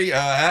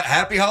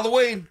 Happy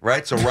Halloween,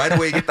 right? So right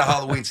away you get the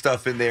Halloween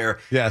stuff in there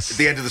Yes. at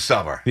the end of the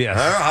summer. Yes.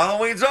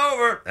 Halloween's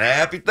over.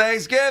 Happy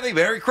Thanksgiving.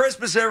 Merry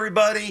Christmas,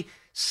 everybody.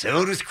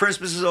 Soon as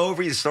Christmas is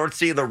over, you start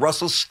seeing the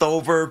Russell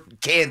Stover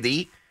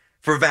candy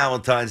for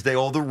Valentine's Day,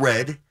 all the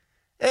red.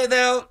 And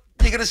now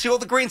you're going to see all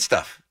the green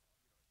stuff.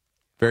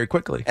 Very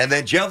quickly. And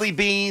then jelly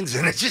beans,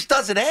 and it just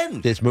doesn't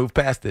end. Just move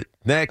past it.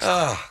 Next.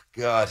 Oh,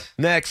 God.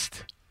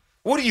 Next.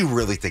 What do you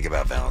really think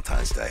about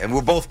Valentine's Day? And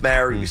we're both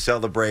married, we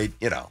celebrate,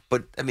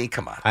 but I mean,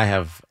 come on. I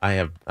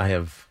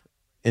have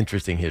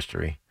interesting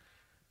history.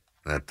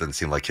 That doesn't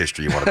seem like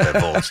history you want to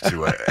divulge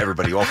to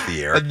everybody off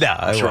the air. No,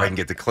 I'm sure I won't. can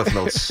get the Cliff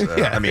Notes.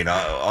 Yeah. You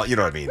know what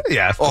I mean?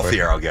 Yeah, of off course. the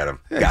air, I'll get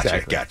them. Gotcha.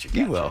 Exactly.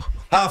 You will.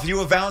 Hoff,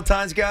 you a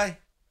Valentine's guy?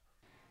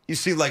 You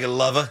seem like a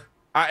lover.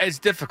 It's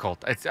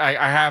difficult. I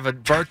have a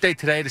birthday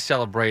today to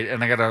celebrate,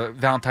 and I got a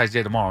Valentine's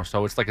Day tomorrow,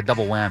 so it's like a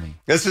double whammy.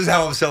 This is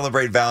how I'm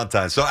celebrating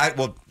Valentine's. So,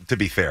 to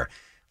be fair,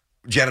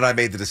 Jen and I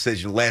made the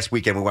decision. Last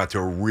weekend, we went to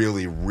a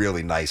really,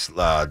 really nice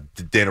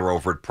dinner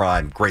over at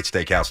Prime. Great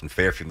steakhouse in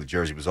Fairfield, New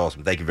Jersey. It was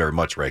awesome. Thank you very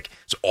much, Rick.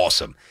 It's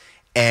awesome.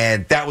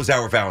 And that was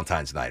our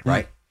Valentine's night,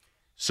 right?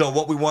 So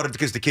what we wanted,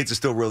 because the kids are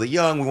still really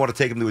young, we want to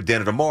take them to a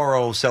dinner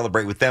tomorrow,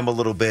 celebrate with them a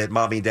little bit.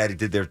 Mommy and Daddy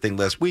did their thing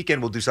last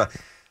weekend. We'll do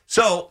something.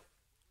 So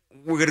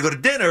we're going to go to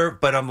dinner,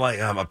 but I'm like,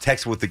 I'm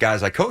texting with the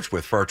guys I coach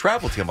with for our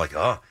travel team. I'm like,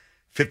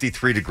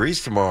 53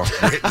 degrees tomorrow.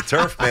 We're hitting the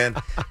turf, man.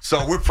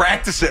 So we're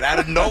practicing out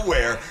of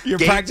nowhere. You're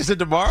practicing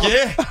tomorrow?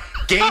 Yeah.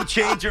 Game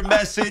changer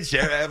message.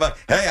 Hey,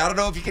 I don't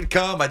know if you can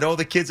come. I know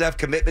the kids have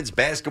commitments,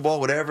 basketball,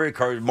 whatever,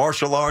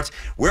 martial arts.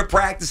 We're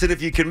practicing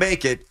if you can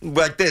make it.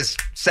 Like this,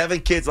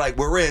 7 kids like,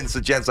 we're in. So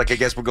Jen's like, I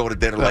guess we'll go to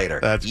dinner later.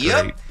 That's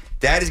great.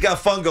 Daddy's got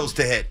fungos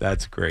to hit.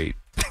 That's great.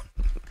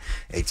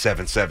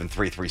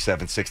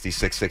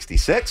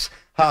 877-337-6666.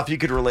 Hoff, you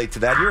could relate to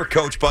that. You're a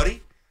coach,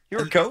 buddy.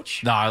 You're a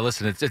coach. No,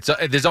 listen, it's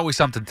there's always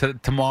something.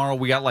 Tomorrow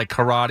we got like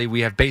karate.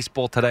 We have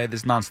baseball today.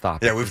 This is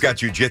nonstop. Yeah, we've got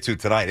jiu-jitsu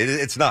tonight.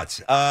 It's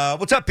nuts.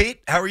 What's up,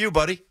 Pete? How are you,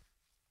 buddy?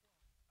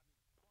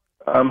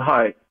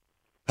 Hi.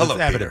 Hello,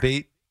 What's happening, Peter.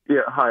 Pete?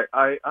 Yeah, hi.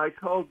 I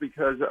called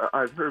because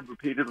I've heard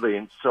repeatedly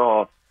and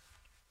saw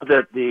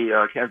that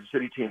the Kansas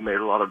City team made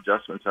a lot of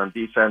adjustments on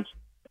defense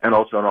and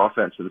also on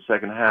offense in the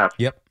second half.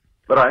 Yep.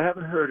 But I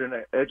haven't heard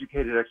an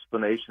educated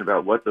explanation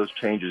about what those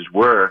changes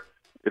were,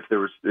 if there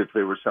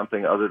was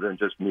something other than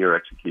just mere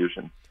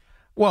execution.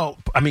 Well,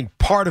 I mean,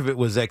 part of it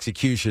was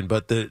execution,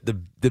 but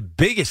the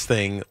biggest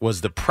thing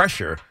was the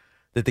pressure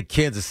that the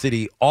Kansas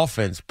City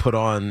offense put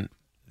on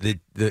the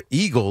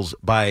Eagles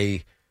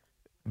by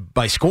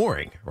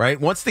scoring, right?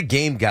 Once the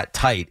game got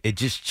tight, it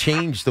just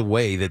changed the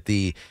way that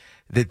the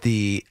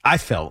I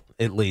felt,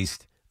 at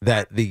least,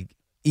 that the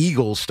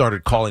Eagles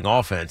started calling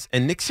offense.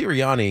 And Nick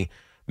Sirianni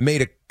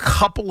made a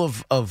couple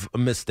of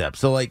missteps.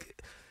 So,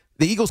 like,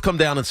 the Eagles come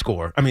down and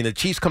score. I mean, the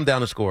Chiefs come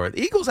down and score. The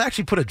Eagles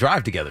actually put a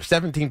drive together,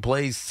 17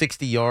 plays,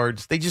 60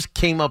 yards. They just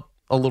came up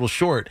a little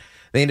short.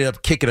 They ended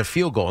up kicking a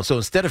field goal. And so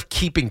instead of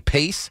keeping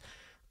pace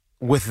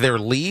with their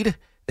lead,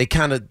 the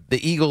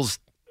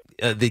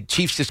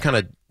Chiefs just kind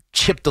of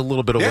chipped a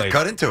little bit away.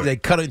 cut into it. They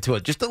cut into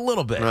it just a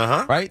little bit,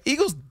 right?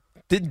 Eagles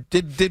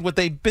did what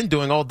they've been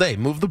doing all day,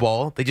 move the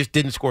ball. They just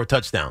didn't score a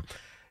touchdown.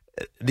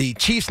 The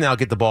Chiefs now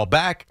get the ball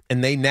back,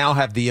 and they now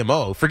have the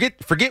MO.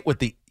 Forget what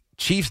the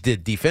Chiefs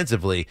did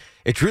defensively.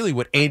 It's really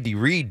what Andy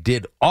Reid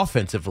did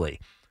offensively.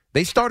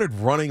 They started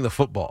running the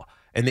football,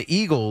 and the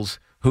Eagles,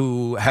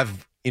 who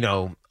have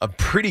a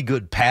pretty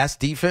good pass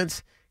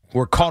defense,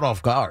 were caught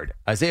off guard.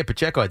 Isaiah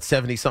Pacheco had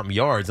 70-something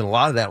yards, and a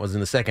lot of that was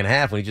in the second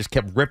half when he just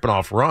kept ripping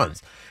off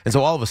runs. And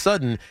so all of a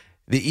sudden,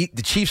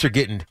 The Chiefs are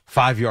getting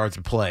 5 yards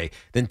of play,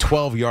 then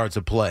 12 yards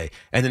of play,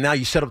 and then now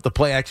you set up the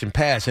play action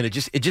pass, and it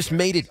just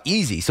made it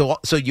easy. So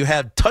you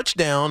have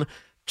touchdown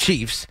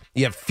Chiefs,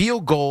 you have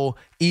field goal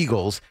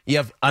Eagles, you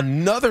have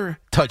another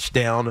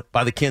touchdown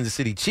by the Kansas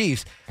City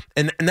Chiefs,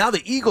 and now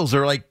the Eagles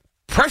are like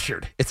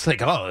pressured. It's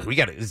like, oh,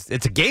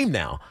 it's a game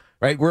now,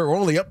 right? We're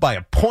only up by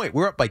a point.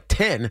 We're up by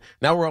 10.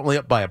 Now we're only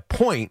up by a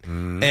point,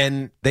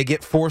 and they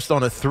get forced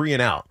on a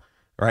 3-and-out.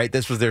 Right,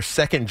 this was their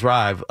second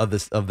drive of the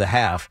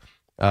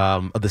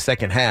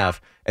second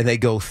half, and they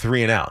go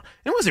 3-and-out.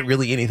 It wasn't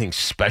really anything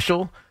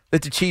special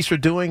that the Chiefs were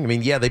doing. I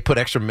mean, yeah, they put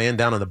extra man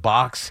down in the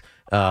box.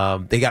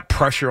 They got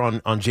pressure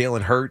on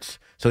Jalen Hurts,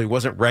 so he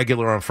wasn't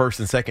regular on first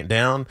and second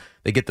down.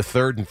 They get the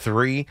 3rd and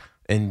 3,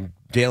 and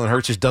Jalen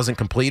Hurts just doesn't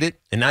complete it.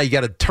 And now you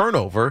got a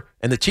turnover,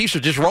 and the Chiefs are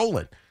just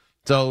rolling.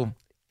 So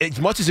as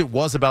much as it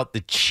was about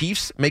the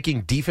Chiefs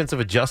making defensive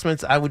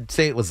adjustments, I would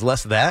say it was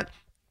less that.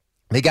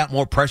 They got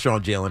more pressure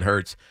on Jalen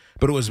Hurts,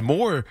 but it was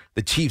more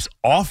the Chiefs'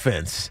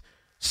 offense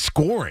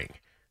scoring,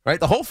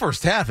 right? The whole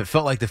first half, it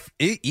felt like the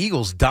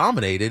Eagles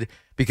dominated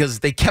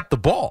because they kept the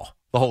ball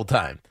the whole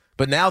time.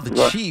 But now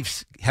the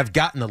Chiefs have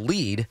gotten a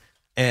lead,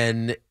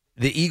 and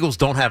the Eagles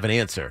don't have an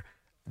answer.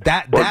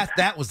 That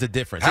was the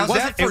difference. How's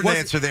that for an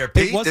answer there,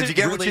 Pete? Did you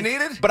get what you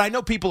needed? But I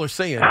know people are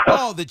saying,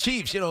 oh, the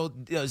Chiefs,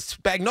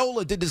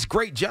 Spagnuolo did this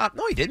great job.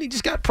 No, he didn't. He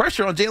just got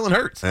pressure on Jalen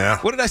Hurts. Yeah.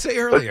 What did I say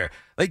earlier?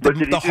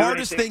 The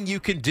hardest thing you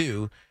can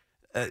do,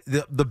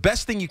 the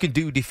best thing you can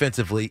do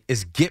defensively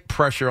is get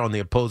pressure on the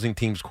opposing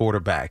team's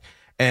quarterback.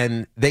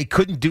 And they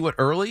couldn't do it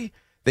early.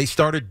 They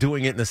started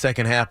doing it in the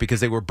second half because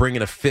they were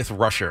bringing a fifth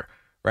rusher,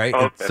 right?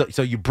 Okay.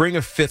 So you bring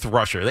a fifth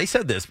rusher. They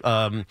said this.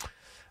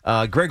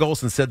 Greg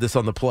Olsen said this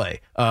on the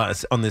play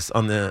on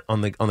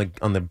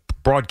the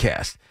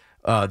broadcast.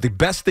 The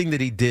best thing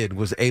that he did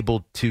was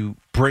able to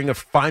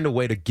find a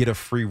way to get a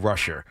free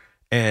rusher.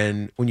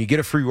 And when you get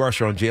a free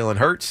rusher on Jalen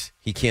Hurts,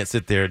 he can't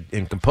sit there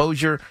in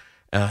composure.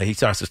 He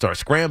starts to start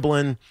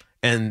scrambling,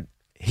 and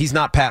he's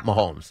not Pat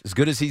Mahomes. As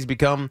good as he's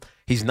become,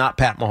 he's not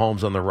Pat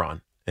Mahomes on the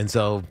run. And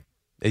so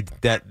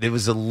it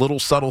was a little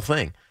subtle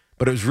thing,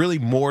 but it was really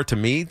more to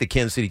me the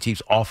Kansas City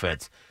Chiefs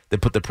offense that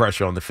put the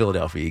pressure on the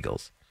Philadelphia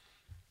Eagles.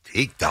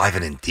 He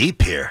diving in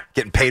deep here,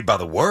 getting paid by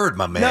the word,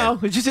 my man. No,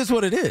 it just is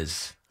what it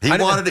is.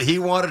 He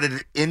wanted an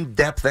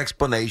in-depth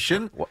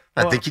explanation.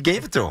 I think you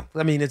gave it to him.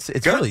 I mean, it's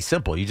really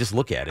simple. You just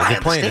look at it.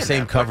 They're playing the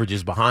same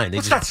coverages behind.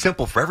 It's not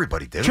simple for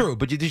everybody, dude. True,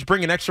 but you just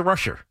bring an extra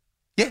rusher.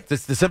 Yeah. To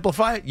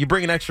simplify it, you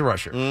bring an extra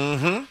rusher.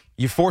 Mm-hmm.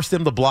 You force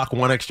them to block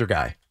one extra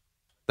guy.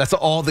 That's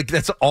all they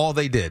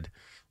did.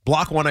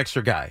 Block one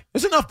extra guy.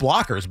 There's enough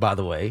blockers, by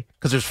the way,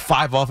 because there's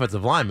 5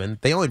 offensive linemen.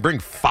 They only bring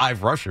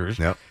 5 rushers.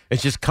 Yep.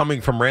 It's just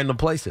coming from random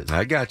places.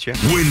 I got you.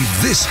 When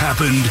this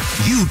happened,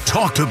 you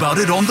talked about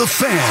it on The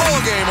Fan.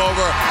 Ball game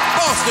over.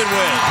 Boston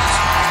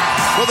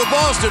wins. Well, the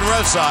Boston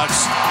Red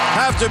Sox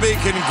have to be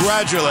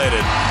congratulated.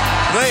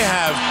 They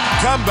have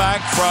come back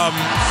from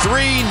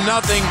 3-0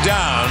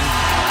 down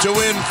to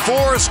win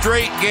 4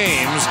 straight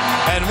games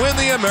and win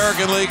the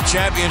American League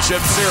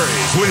Championship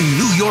Series. When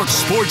New York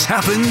sports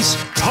happens,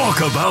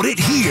 talk about it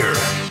here.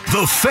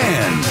 The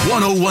Fan,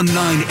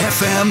 101.9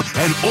 FM,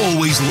 and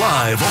always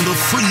live on the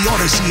free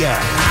Odyssey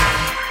app.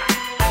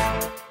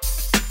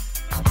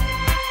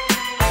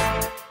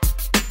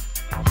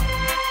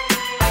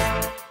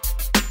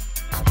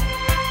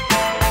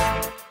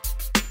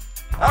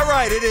 All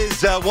right, it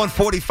is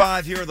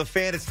 1:45 here on The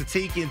Fan. It's the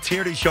Tiki and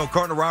Tierney Show.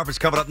 Carton Roberts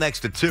coming up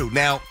next at 2.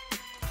 Now,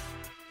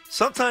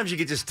 sometimes you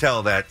can just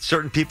tell that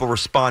certain people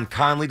respond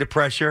kindly to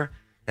pressure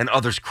and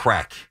others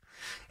crack.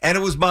 And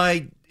it was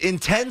my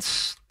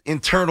intense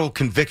internal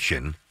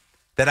conviction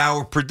that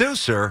our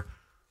producer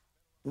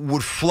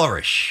would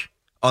flourish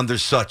under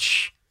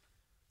such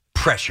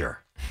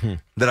pressure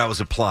that I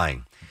was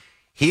applying.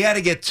 He had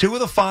to get 2 of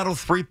the final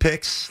 3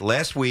 picks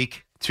last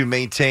week to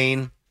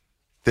maintain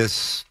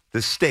this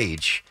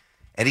stage,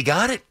 and he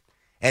got it.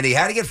 And he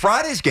had to get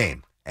Friday's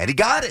game, and he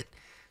got it.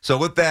 So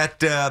with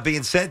that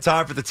being said,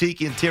 time for the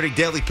Tiki and Tierney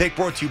Daily Pick,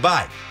 brought to you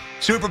by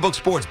Superbook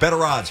Sports.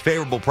 Better odds,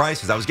 favorable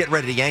prices. I was getting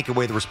ready to yank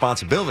away the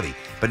responsibility,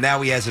 but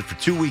now he has it for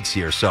 2 weeks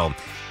here, so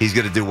he's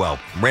going to do well.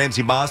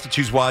 Ramsey Mazda,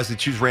 choose wisely,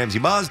 choose Ramsey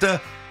Mazda.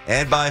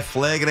 And by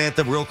Flag and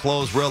Anthem, real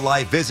clothes, real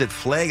life. Visit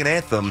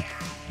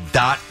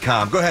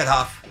flagandanthem.com. Go ahead,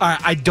 Hoff. All right,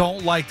 I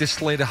don't like this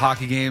slate of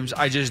hockey games.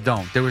 I just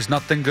don't. There was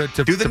nothing good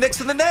to do. The Knicks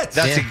and the Nets.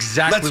 That's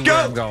exactly where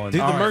I'm going. Do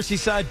the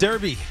Merseyside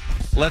Derby.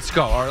 Let's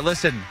go. All right,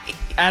 listen.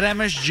 At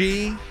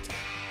MSG,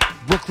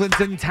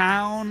 Brooklyn's in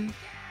town.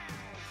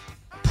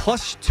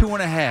 Plus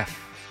 2.5.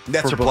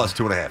 Nets are plus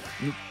 2.5.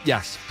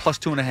 Yes, plus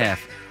 2.5.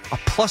 A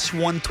plus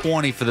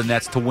 120 for the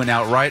Nets to win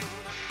outright.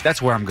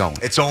 That's where I'm going.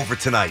 It's over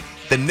tonight.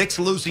 The Knicks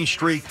losing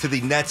streak to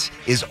the Nets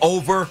is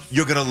over.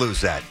 You're going to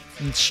lose that.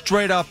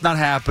 Straight up, not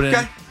happening.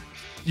 Okay.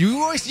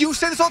 You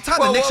say this all the time.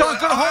 The Knicks aren't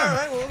good home.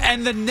 Right,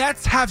 and the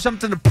Nets have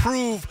something to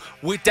prove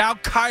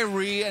without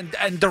Kyrie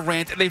and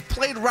Durant. And they've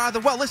played rather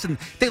well. Listen,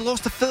 they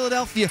lost to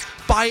Philadelphia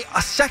by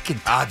a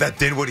second. That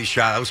Dinwiddie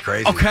shot, that was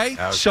crazy. Okay,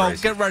 was so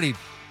crazy. Get ready.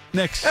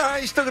 Knicks. All right,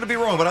 you're still going to be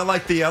wrong, but I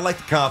like the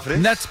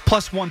confidence. Nets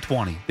plus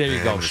 120. There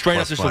you go. Straight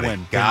up just a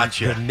win.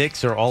 Gotcha. The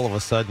Knicks are all of a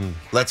sudden.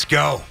 Let's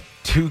go.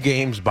 2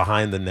 games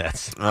behind the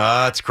Nets.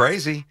 It's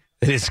crazy.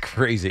 It is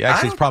crazy.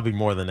 Actually, it's probably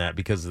more than that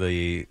because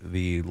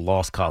the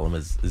loss column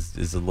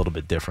is a little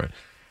bit different.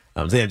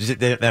 They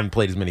haven't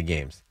played as many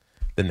games,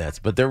 the Nets,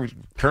 but they're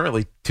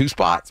currently 2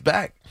 spots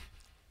back.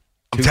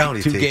 I'm telling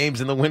you, 2 games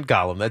in the win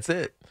column. That's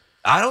it.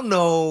 I don't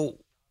know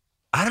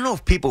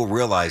if people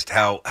realized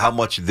how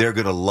much they're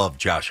going to love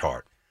Josh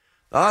Hart.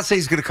 I'm not saying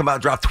he's going to come out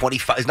and drop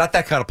 25. He's not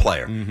that kind of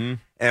player. Mm-hmm.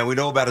 And we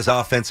know about his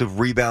offensive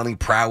rebounding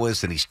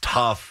prowess, and he's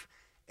tough.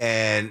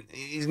 And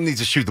he needs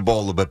to shoot the ball a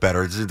little bit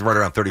better. It's right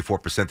around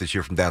 34% this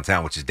year from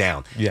downtown, which is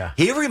down. Yeah.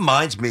 He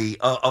reminds me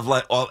of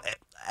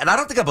and I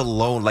don't think I'm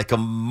alone, like a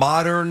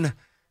modern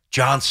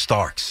John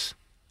Starks.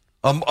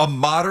 A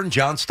modern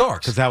John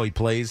Starks. Because how he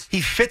plays. He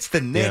fits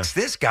the Knicks.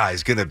 Yeah. This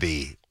guy's going to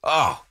be,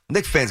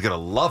 Knicks fans going to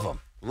love him.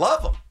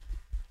 Love him.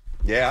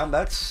 Yeah,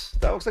 that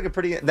looks like a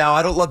pretty. Now,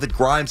 I don't love that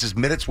Grimes'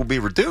 minutes will be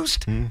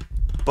reduced,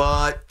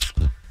 but,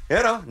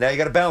 now you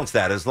got to balance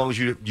that. As long as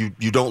you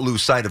don't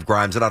lose sight of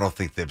Grimes, and I don't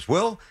think Thibs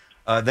will,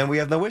 then we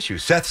have no issue.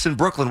 Seth's in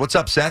Brooklyn. What's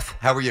up, Seth?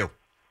 How are you?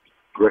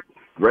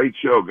 Great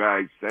show,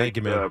 guys. Thank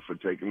you, man. For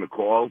taking the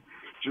call.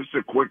 Just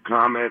a quick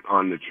comment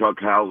on the Chuck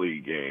Howley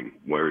game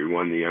where he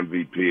won the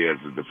MVP as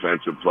a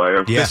defensive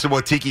player. Yeah. This is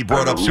what Tiki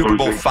brought up, Super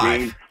Bowl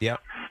 5.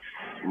 Yep.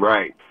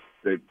 Right.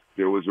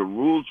 There was a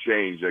rule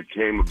change that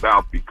came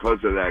about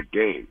because of that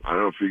game. I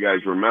don't know if you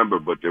guys remember,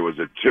 but there was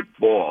a tip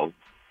ball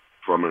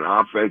from an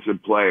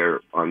offensive player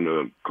on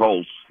the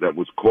Colts that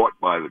was caught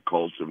by the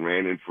Colts and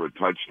ran in for a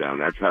touchdown.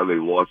 That's how they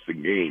lost the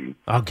game.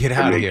 Oh, get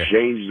out of here. They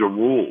changed the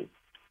rule.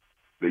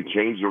 They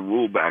changed the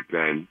rule back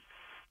then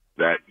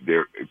that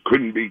it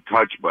couldn't be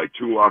touched by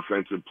 2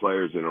 offensive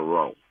players in a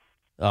row.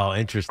 Oh,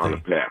 interesting. On a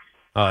pass.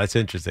 Oh, that's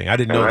interesting. I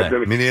didn't know that.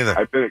 Me neither.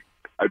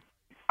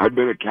 I've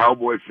been a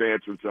Cowboy fan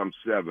since I'm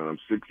 7. I'm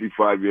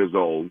 65 years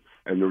old.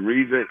 And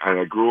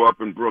I grew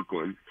up in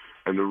Brooklyn,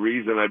 and the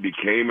reason I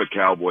became a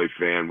Cowboy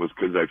fan was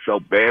because I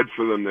felt bad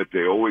for them that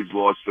they always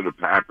lost to the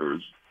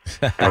Packers,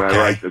 and I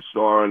liked the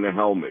star on the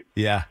helmet.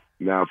 Yeah.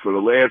 Now, for the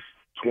last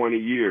 20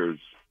 years,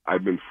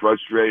 I've been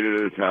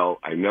frustrated as hell.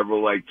 I never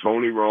liked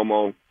Tony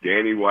Romo,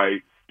 Danny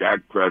White,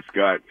 Dak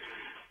Prescott,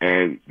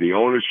 and the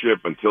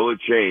ownership, until it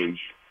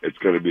changed, it's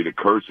going to be the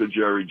curse of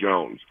Jerry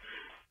Jones.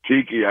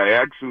 Tiki, I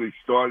actually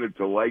started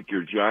to like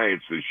your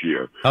Giants this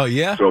year. Oh,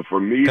 yeah? So for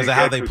me to of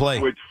how get they the play.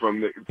 switch from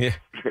the Yeah.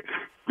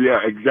 yeah,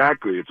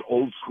 exactly. It's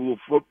old school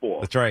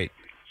football. That's right.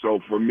 So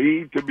for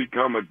me to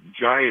become a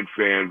Giant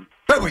fan,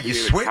 wait, you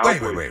switch?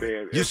 Wait.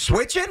 You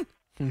switching?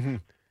 Mm-hmm.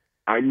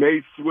 I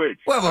may switch.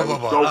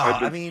 Whoa.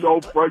 I've been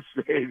so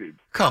frustrated.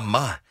 Come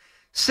on.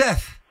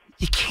 Seth,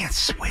 you can't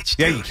switch,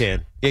 dude. Yeah, you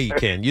can. Yeah, you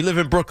can. You live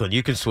in Brooklyn.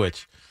 You can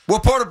switch.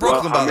 What part of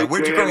Brooklyn, by the way? I'm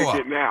Where'd you grow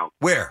up? Now.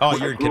 Where? Oh,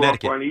 you're in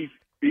Connecticut. I grew up on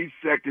East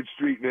 2nd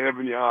Street and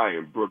Avenue I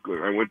in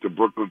Brooklyn. I went to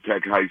Brooklyn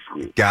Tech High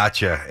School.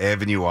 Gotcha.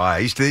 Avenue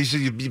I. There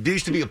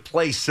used to be a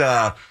place,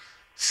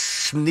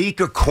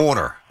 Sneaker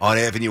Corner on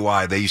Avenue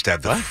I. They used to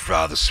have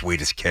the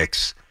sweetest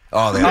kicks.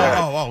 Oh,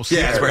 yeah,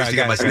 that's where I used to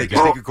get my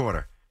Sneaker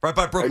Corner. Right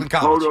by Brooklyn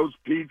College. Toto's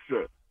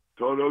Pizza.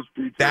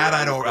 That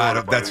I don't.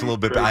 That's a little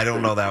bit. I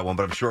don't know that one,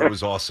 but I'm sure it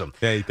was awesome.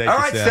 Hey, all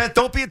right, Seth.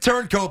 Don't be a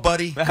turncoat,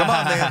 buddy. Come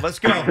on, man. Let's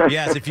go.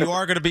 Yes, if you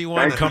are going to be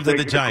one, come to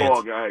the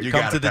Giants.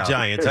 Come to the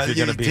Giants. You're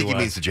going to be Tiki one.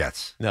 means the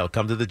Jets. No,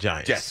 come to the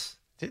Giants. Jets.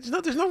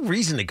 There's no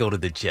reason to go to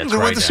the Jets. They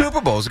right won the now.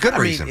 Super Bowl. It's a good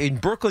reason. In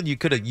Brooklyn, you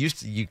could have used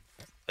to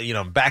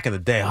back in the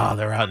day. Oh,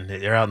 they're out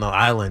on the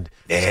island.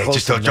 Yeah,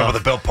 just don't jump on the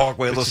Belt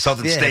Parkway, a little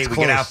Southern State. We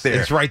get out there.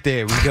 It's right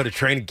there. We go to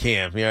training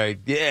camp.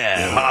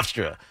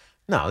 Hofstra.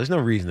 No, there's no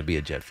reason to be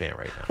a Jet fan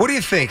right now. What do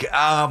you think?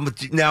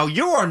 Now,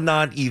 you are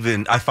not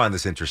even. I find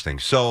this interesting.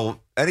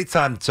 So,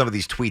 anytime some of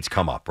these tweets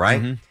come up,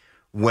 right?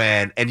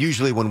 Mm-hmm.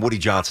 Usually when Woody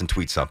Johnson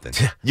tweets something,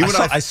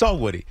 I saw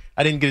Woody.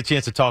 I didn't get a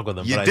chance to talk with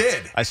him. You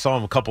did. I saw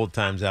him a couple of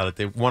times out at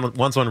the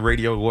once on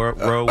Radio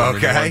Row, and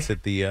then once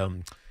at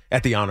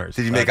the honors.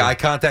 Did you make eye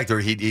contact, or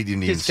he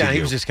didn't even see you?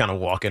 He was just kind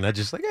of walking. I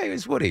just hey,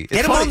 it's Woody.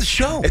 Get him on the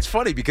show. It's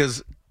funny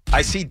because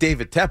I see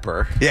David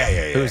Tepper.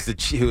 Yeah. Who is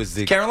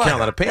the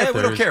Carolina Panthers. Yeah,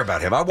 we don't care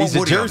about him. I want He's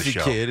Woody a on the Jersey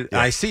show. kid. Yeah.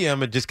 I see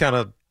him and just kind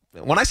of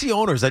when I see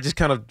owners, I just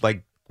kind of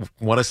like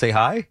want to say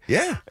hi.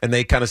 Yeah. And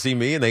they kind of see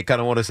me and they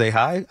kind of want to say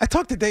hi. I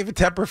talked to David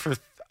Tepper for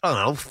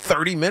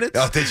 30 minutes.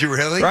 Oh, did you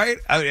really? Right?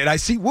 And I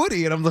see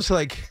Woody and I'm just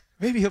like.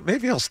 Maybe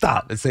he'll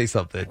stop and say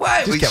something.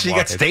 What? You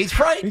got stage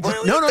fright?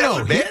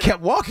 No. He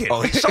kept walking.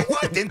 Oh, so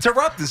what?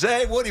 Interrupt and say,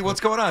 hey, Woody, what's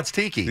going on? It's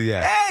Tiki.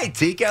 Yeah. Hey,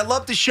 Tiki, I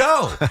love the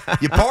show.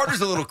 Your partner's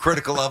a little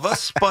critical of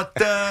us, but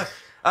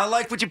I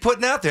like what you're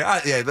putting out there.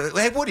 Hey,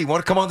 Woody, you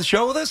want to come on the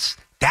show with us?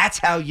 That's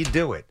how you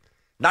do it.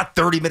 Not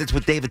 30 minutes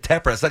with David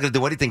Tepper. That's not going to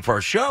do anything for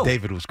our show.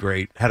 David was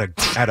great. Had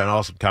an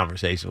awesome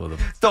conversation with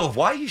him. Dove,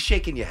 why are you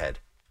shaking your head?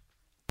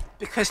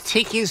 Because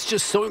Tiki is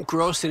just so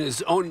engrossed in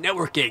his own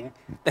networking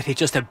that he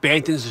just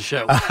abandons the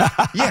show.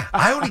 Yeah,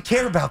 I only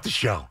care about the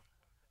show.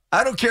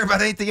 I don't care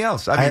about anything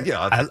else. I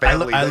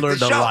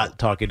learned a lot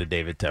talking to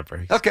David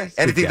Tepper. Okay.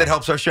 Anything that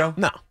helps our show?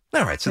 No.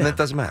 All right, so that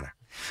doesn't matter.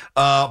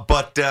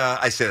 But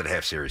I say that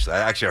half seriously. I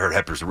actually heard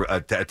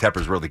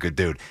Tepper's a really good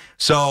dude.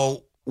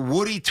 So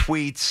Woody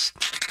tweets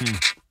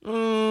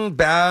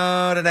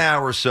about an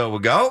hour or so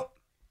ago.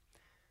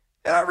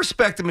 And I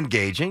respect him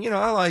engaging.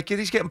 I like it.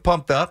 He's getting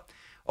pumped up.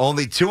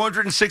 Only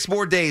 206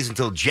 more days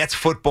until Jets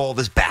football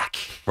is back,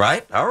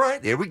 right? All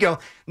right, here we go.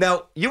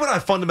 Now, you and I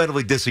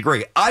fundamentally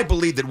disagree. I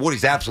believe that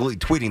Woody's absolutely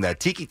tweeting that.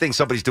 Tiki thinks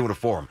somebody's doing it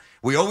for him.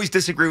 We always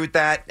disagree with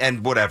that,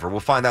 and whatever.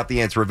 We'll find out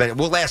the answer eventually.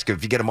 We'll ask him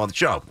if you get him on the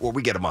show, or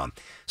we get him on.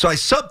 So I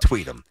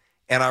subtweet him,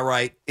 and I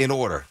write in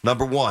order.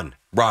 Number 1,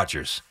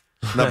 Rodgers.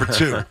 Number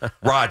 2,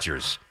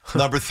 Rodgers.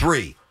 Number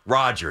 3,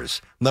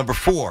 Rodgers. Number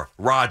 4,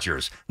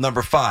 Rodgers.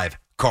 Number 5,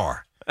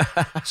 Carr.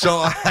 So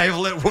I've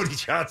let Woody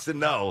Johnson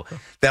know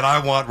that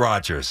I want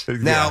Rodgers.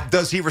 Now,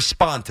 does he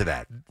respond to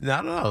that? I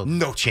don't know.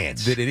 No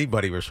chance. Did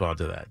anybody respond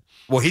to that?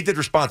 Well, he did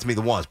respond to me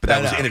the once, but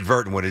that was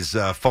inadvertent when his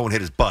phone hit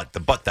his butt, the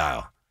butt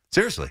dial.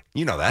 Seriously,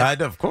 you know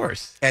that. Of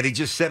course. And he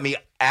just sent me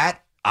what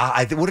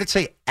did it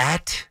say?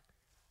 At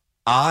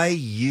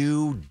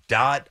IU.I?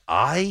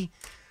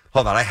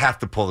 Hold on, I have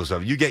to pull this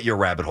up. You get your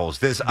rabbit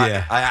holes.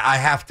 I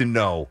have to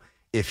know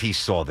if he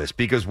saw this,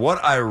 because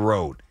what I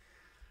wrote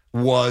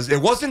it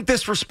wasn't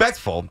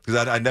disrespectful,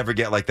 because I never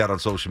get like that on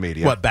social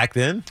media. What, back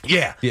then?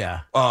 Yeah.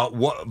 Yeah.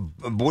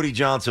 Woody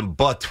Johnson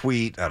butt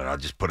tweet. I don't know. I'll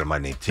just put in my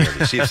name here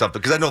to see if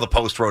something, because I know the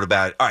Post wrote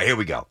about it. All right, here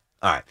we go.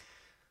 All right.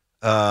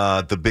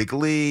 The Big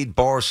Lead,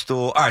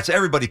 Barstool. All right, so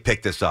everybody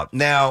picked this up.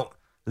 Now,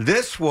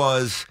 this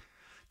was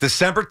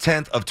December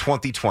 10th of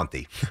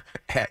 2020.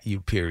 At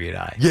you, period,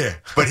 I. Yeah.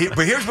 But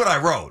here's what I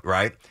wrote,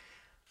 right?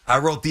 I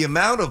wrote the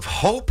amount of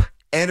hope,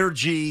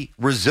 energy,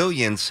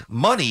 resilience,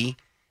 money,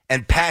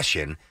 and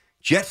passion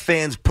Jet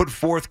fans put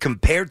forth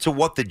compared to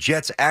what the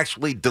Jets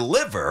actually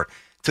deliver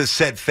to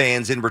said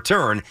fans in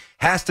return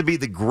has to be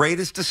the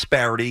greatest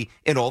disparity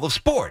in all of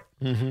sport.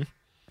 Mm-hmm.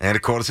 And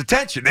it caught his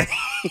attention.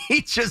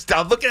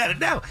 I'm looking at it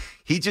now.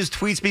 He just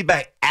tweets me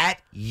back,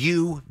 at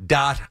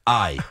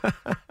you.I.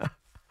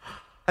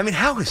 I mean,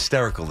 how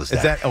hysterical is that?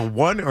 Is that a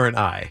 1 or an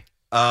I?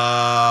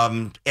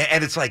 And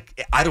it's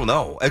like, I don't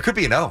know. It could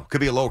be an L. It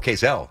could be a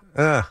lowercase L.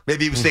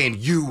 Maybe he was saying,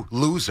 you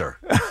loser.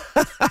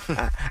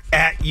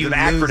 At you, an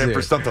acronym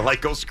for something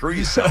like go screw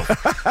yourself.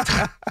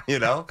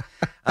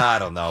 I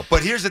don't know.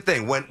 But here's the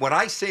thing. When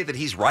I say that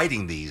he's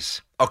writing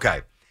these,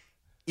 okay,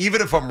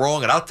 even if I'm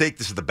wrong, and I'll take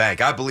this to the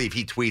bank, I believe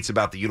he tweets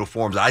about the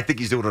uniforms. I think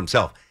he's doing it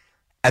himself.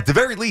 At the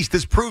very least,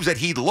 this proves that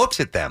he looks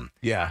at them.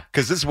 Yeah.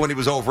 Because this is when he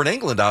was over in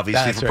England,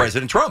 obviously, for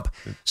President Trump.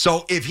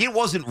 So if he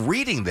wasn't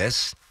reading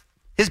this,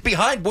 his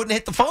behind wouldn't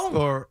hit the phone.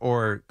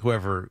 Or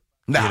whoever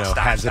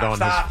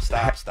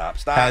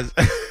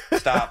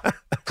Stop.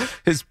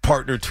 His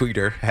partner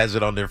tweeter has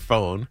it on their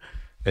phone,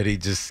 and he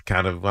just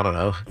kind of, I don't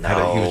know.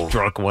 He was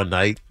drunk one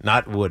night.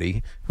 Not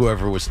Woody,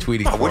 whoever was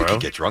tweeting for Woody him.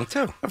 could get drunk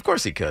too. Of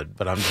course he could,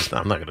 but I'm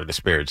not going to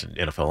disparage an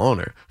NFL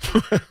owner.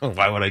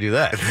 Why would I do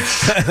that?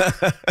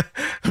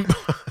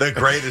 The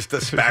greatest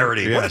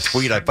disparity. Yes. What a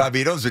tweet. I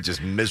mean, those are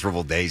just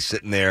miserable days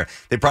sitting there.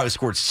 They probably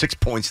scored 6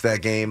 points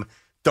that game.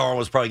 Darnold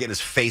was probably getting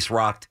his face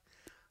rocked.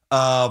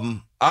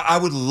 I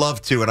would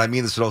love to, and I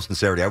mean this in all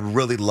sincerity, I would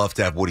really love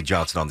to have Woody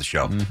Johnson on the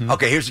show. Mm-hmm.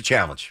 Okay, here's the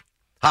challenge.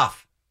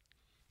 Hoff,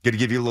 going to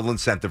give you a little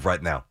incentive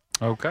right now.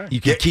 Okay.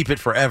 You can keep it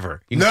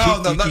forever.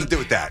 Nothing to do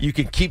with that. You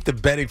can keep the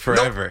betting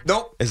forever.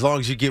 Nope. As long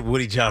as you get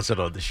Woody Johnson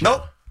on the show.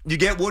 Nope. You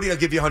get Woody, I'll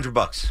give you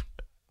 $100.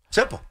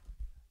 Simple.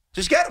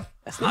 Just get him.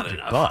 That's not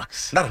enough.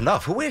 $100. Not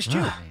enough. Who asked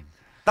you?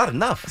 Not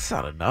enough. That's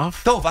not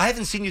enough. Dove, I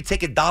haven't seen you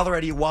take $1 out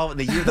of your wallet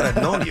in the year that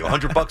I've known you.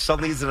 $100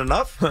 suddenly isn't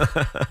enough?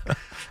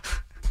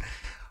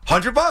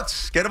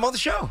 $100. Get him on the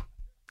show.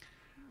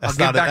 That's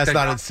not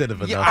incentive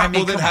enough. Yeah,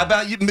 well, then how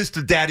about you,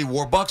 Mr. Daddy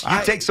Warbucks?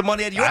 You take some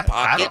money out of your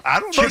pocket. I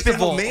don't chip in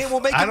with me, and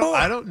we'll make it more.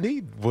 I don't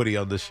need Woody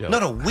on the show.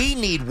 No, we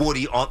need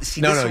Woody on. See,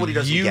 this is what he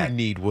doesn't you get.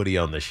 need Woody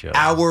on the show.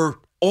 Our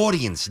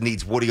audience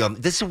needs Woody on.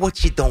 This is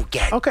what you don't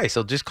get. Okay,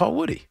 so just call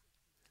Woody.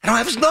 I don't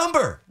have his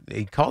number.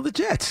 They call the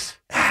Jets.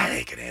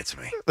 They can answer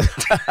me.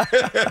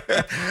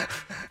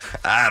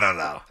 I don't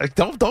know.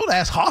 Don't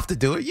ask Hoff to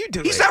do it. You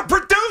do it. He's our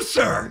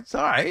producer. It's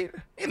all right.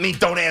 I mean,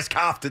 don't ask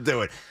Hoff to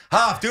do it.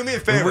 Hoff, do me a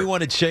favor. If we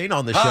wanted Shane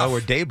on the show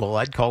or Dable,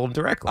 I'd call him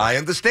directly. I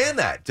understand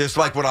that. Just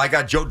like when I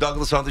got Joe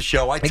Douglas on the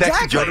show, I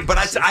texted Joe, but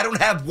I said, I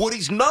don't have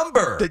Woody's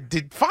number.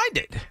 Find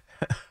it.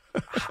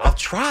 I'll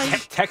try.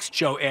 Text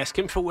Joe, ask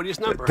him for Woody's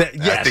number.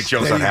 Yes, I think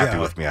Joe's unhappy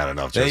with me. I don't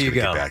know if Joe's going to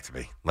go. get back to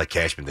me. Like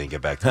Cashman didn't get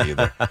back to me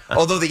either.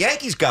 Although the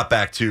Yankees got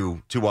back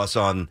to us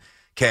on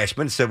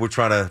Cashman, said we're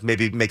trying to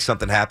maybe make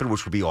something happen,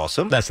 which would be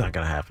awesome. That's not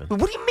going to happen.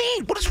 What do you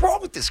mean? What is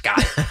wrong with this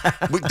guy?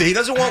 He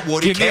doesn't want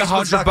Woody. Give me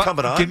Cashman's not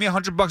coming on. Give me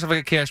 $100 if I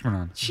get Cashman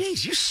on.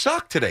 Jeez, you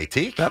suck today,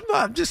 Teak.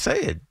 I'm just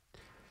saying.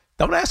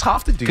 Don't ask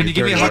Hoff to do Can you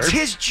give me It's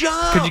his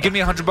job. Can you give me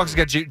 $100 to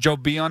get Joe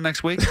B on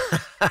next week?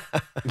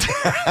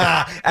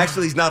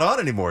 Actually, he's not on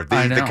anymore.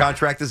 The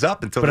contract is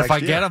up until next year. But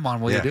if I get him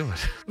on, will you do it? I mean,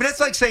 that's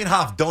like saying,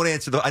 Hoff, don't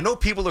answer I know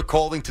people are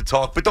calling to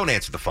talk, but don't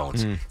answer the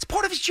phones. It's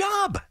part of his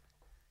job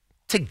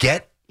to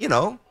get, I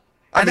know,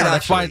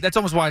 that's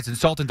almost why it's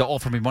insulting to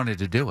offer me money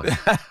to do it.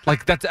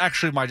 Like, that's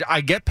actually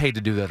I get paid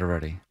to do that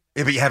already.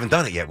 Yeah, but you haven't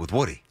done it yet with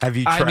Woody. Have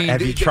you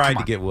tried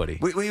to get Woody?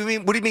 What do you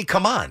mean? What do you mean?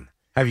 Come on.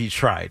 Have you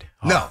tried?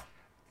 No.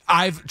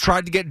 I've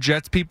tried to get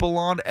Jets people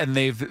on, and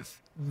they've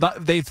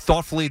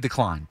thoughtfully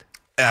declined.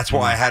 That's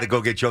why I had to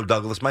go get Joe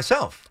Douglas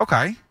myself.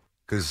 Okay.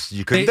 Because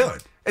you couldn't do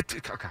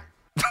it. Okay.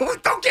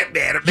 Don't get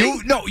mad at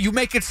me. You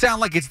make it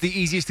sound like it's the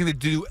easiest thing to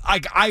do.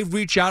 I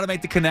reach out and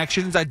make the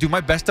connections. I do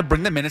my best to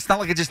bring them in. It's not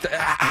like it just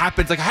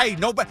happens. Like, hey,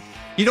 nobody.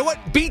 You know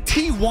what?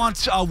 BT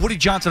wants Woody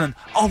Johnson.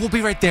 We'll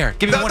be right there.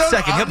 Give me 1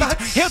 second.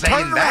 He'll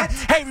turn around.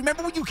 Hey,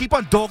 remember when you keep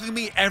on dogging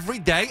me every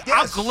day?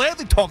 Yes. I'll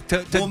gladly talk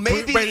to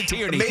Brandon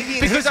Tierney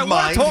because I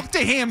want to talk to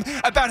him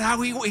about how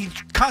he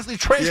constantly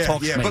trash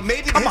talks me. But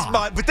maybe Come his on.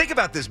 mind. But think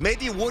about this.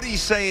 Maybe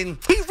Woody's saying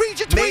he reads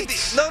your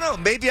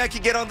tweets. Maybe I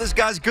could get on this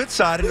guy's good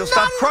side and he'll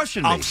stop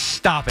crushing me. Oh,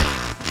 stop it.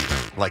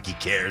 Like he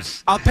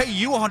cares. I'll pay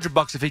you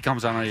 $100 if he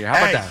comes on here. How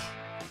about that?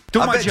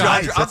 Do I'll my bet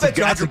job. I'll bet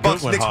you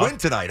 $100 Knicks win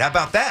tonight. How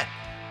about that?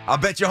 I'll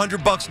bet you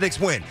 $100 Knicks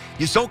win.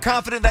 You're so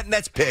confident in that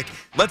Nets pick.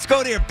 Let's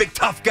go there, big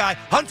tough guy.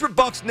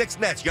 $100 Knicks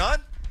Nets. Jan?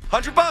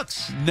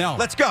 $100? No.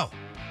 Let's go.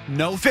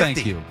 No, 50.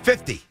 thank you.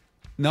 50.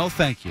 No,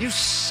 thank you. You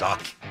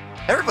suck.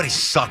 Everybody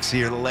sucks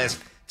here the last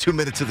 2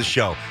 minutes of the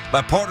show.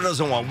 My partner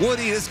doesn't want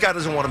Woody. This guy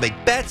doesn't want to make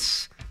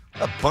bets.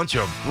 A bunch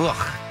of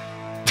ugh.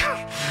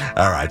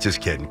 All right,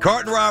 just kidding.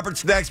 Carton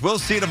Roberts next. We'll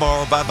see you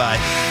tomorrow. Bye-bye.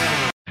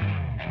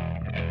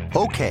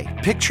 Okay,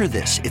 picture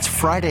this. It's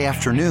Friday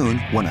afternoon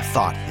when a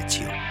thought hits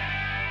you.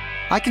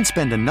 I can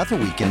spend another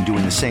weekend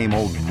doing the same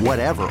old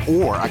whatever,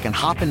 or I can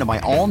hop into my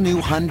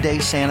all-new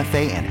Hyundai Santa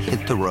Fe and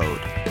hit the road.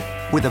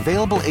 With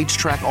available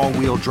H-Track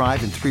all-wheel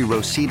drive and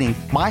 3-row seating,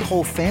 my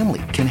whole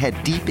family can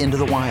head deep into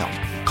the wild.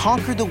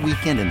 Conquer the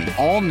weekend in the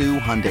all-new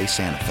Hyundai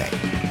Santa Fe.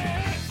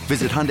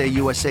 Visit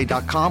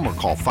HyundaiUSA.com or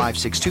call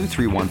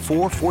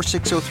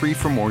 562-314-4603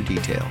 for more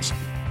details.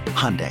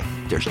 Hyundai,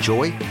 there's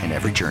joy in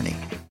every journey.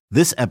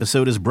 This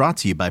episode is brought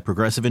to you by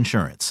Progressive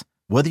Insurance.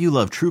 Whether you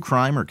love true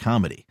crime or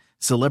comedy,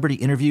 celebrity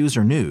interviews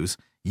or news,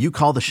 you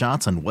call the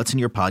shots on what's in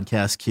your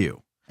podcast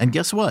queue. And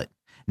guess what?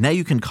 Now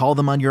you can call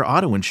them on your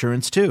auto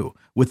insurance too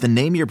with the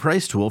Name Your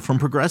Price tool from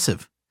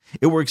Progressive.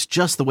 It works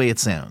just the way it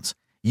sounds.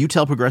 You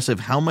tell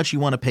Progressive how much you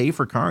want to pay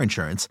for car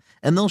insurance,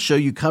 and they'll show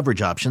you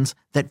coverage options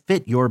that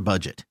fit your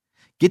budget.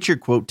 Get your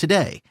quote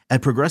today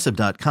at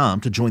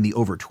Progressive.com to join the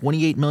over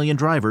 28 million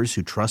drivers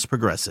who trust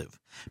Progressive.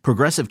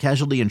 Progressive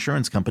Casualty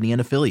Insurance Company and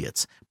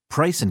Affiliates.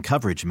 Price and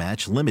coverage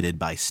match limited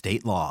by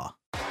state law.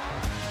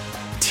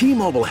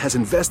 T-Mobile has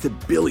invested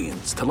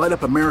billions to light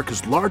up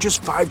America's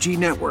largest 5G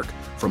network,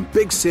 from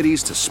big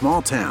cities to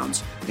small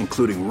towns,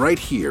 including right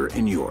here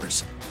in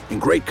yours.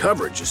 And great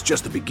coverage is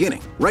just the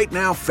beginning. Right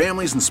now,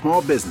 families and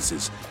small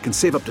businesses can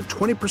save up to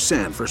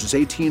 20% versus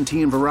AT&T and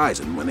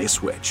Verizon when they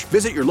switch.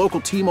 Visit your local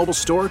T-Mobile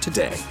store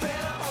today.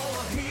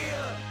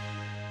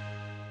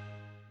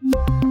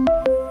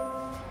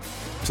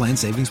 Plan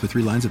savings with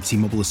 3 lines of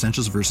T-Mobile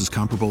Essentials versus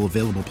comparable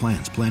available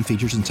plans. Plan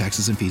features and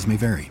taxes and fees may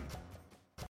vary.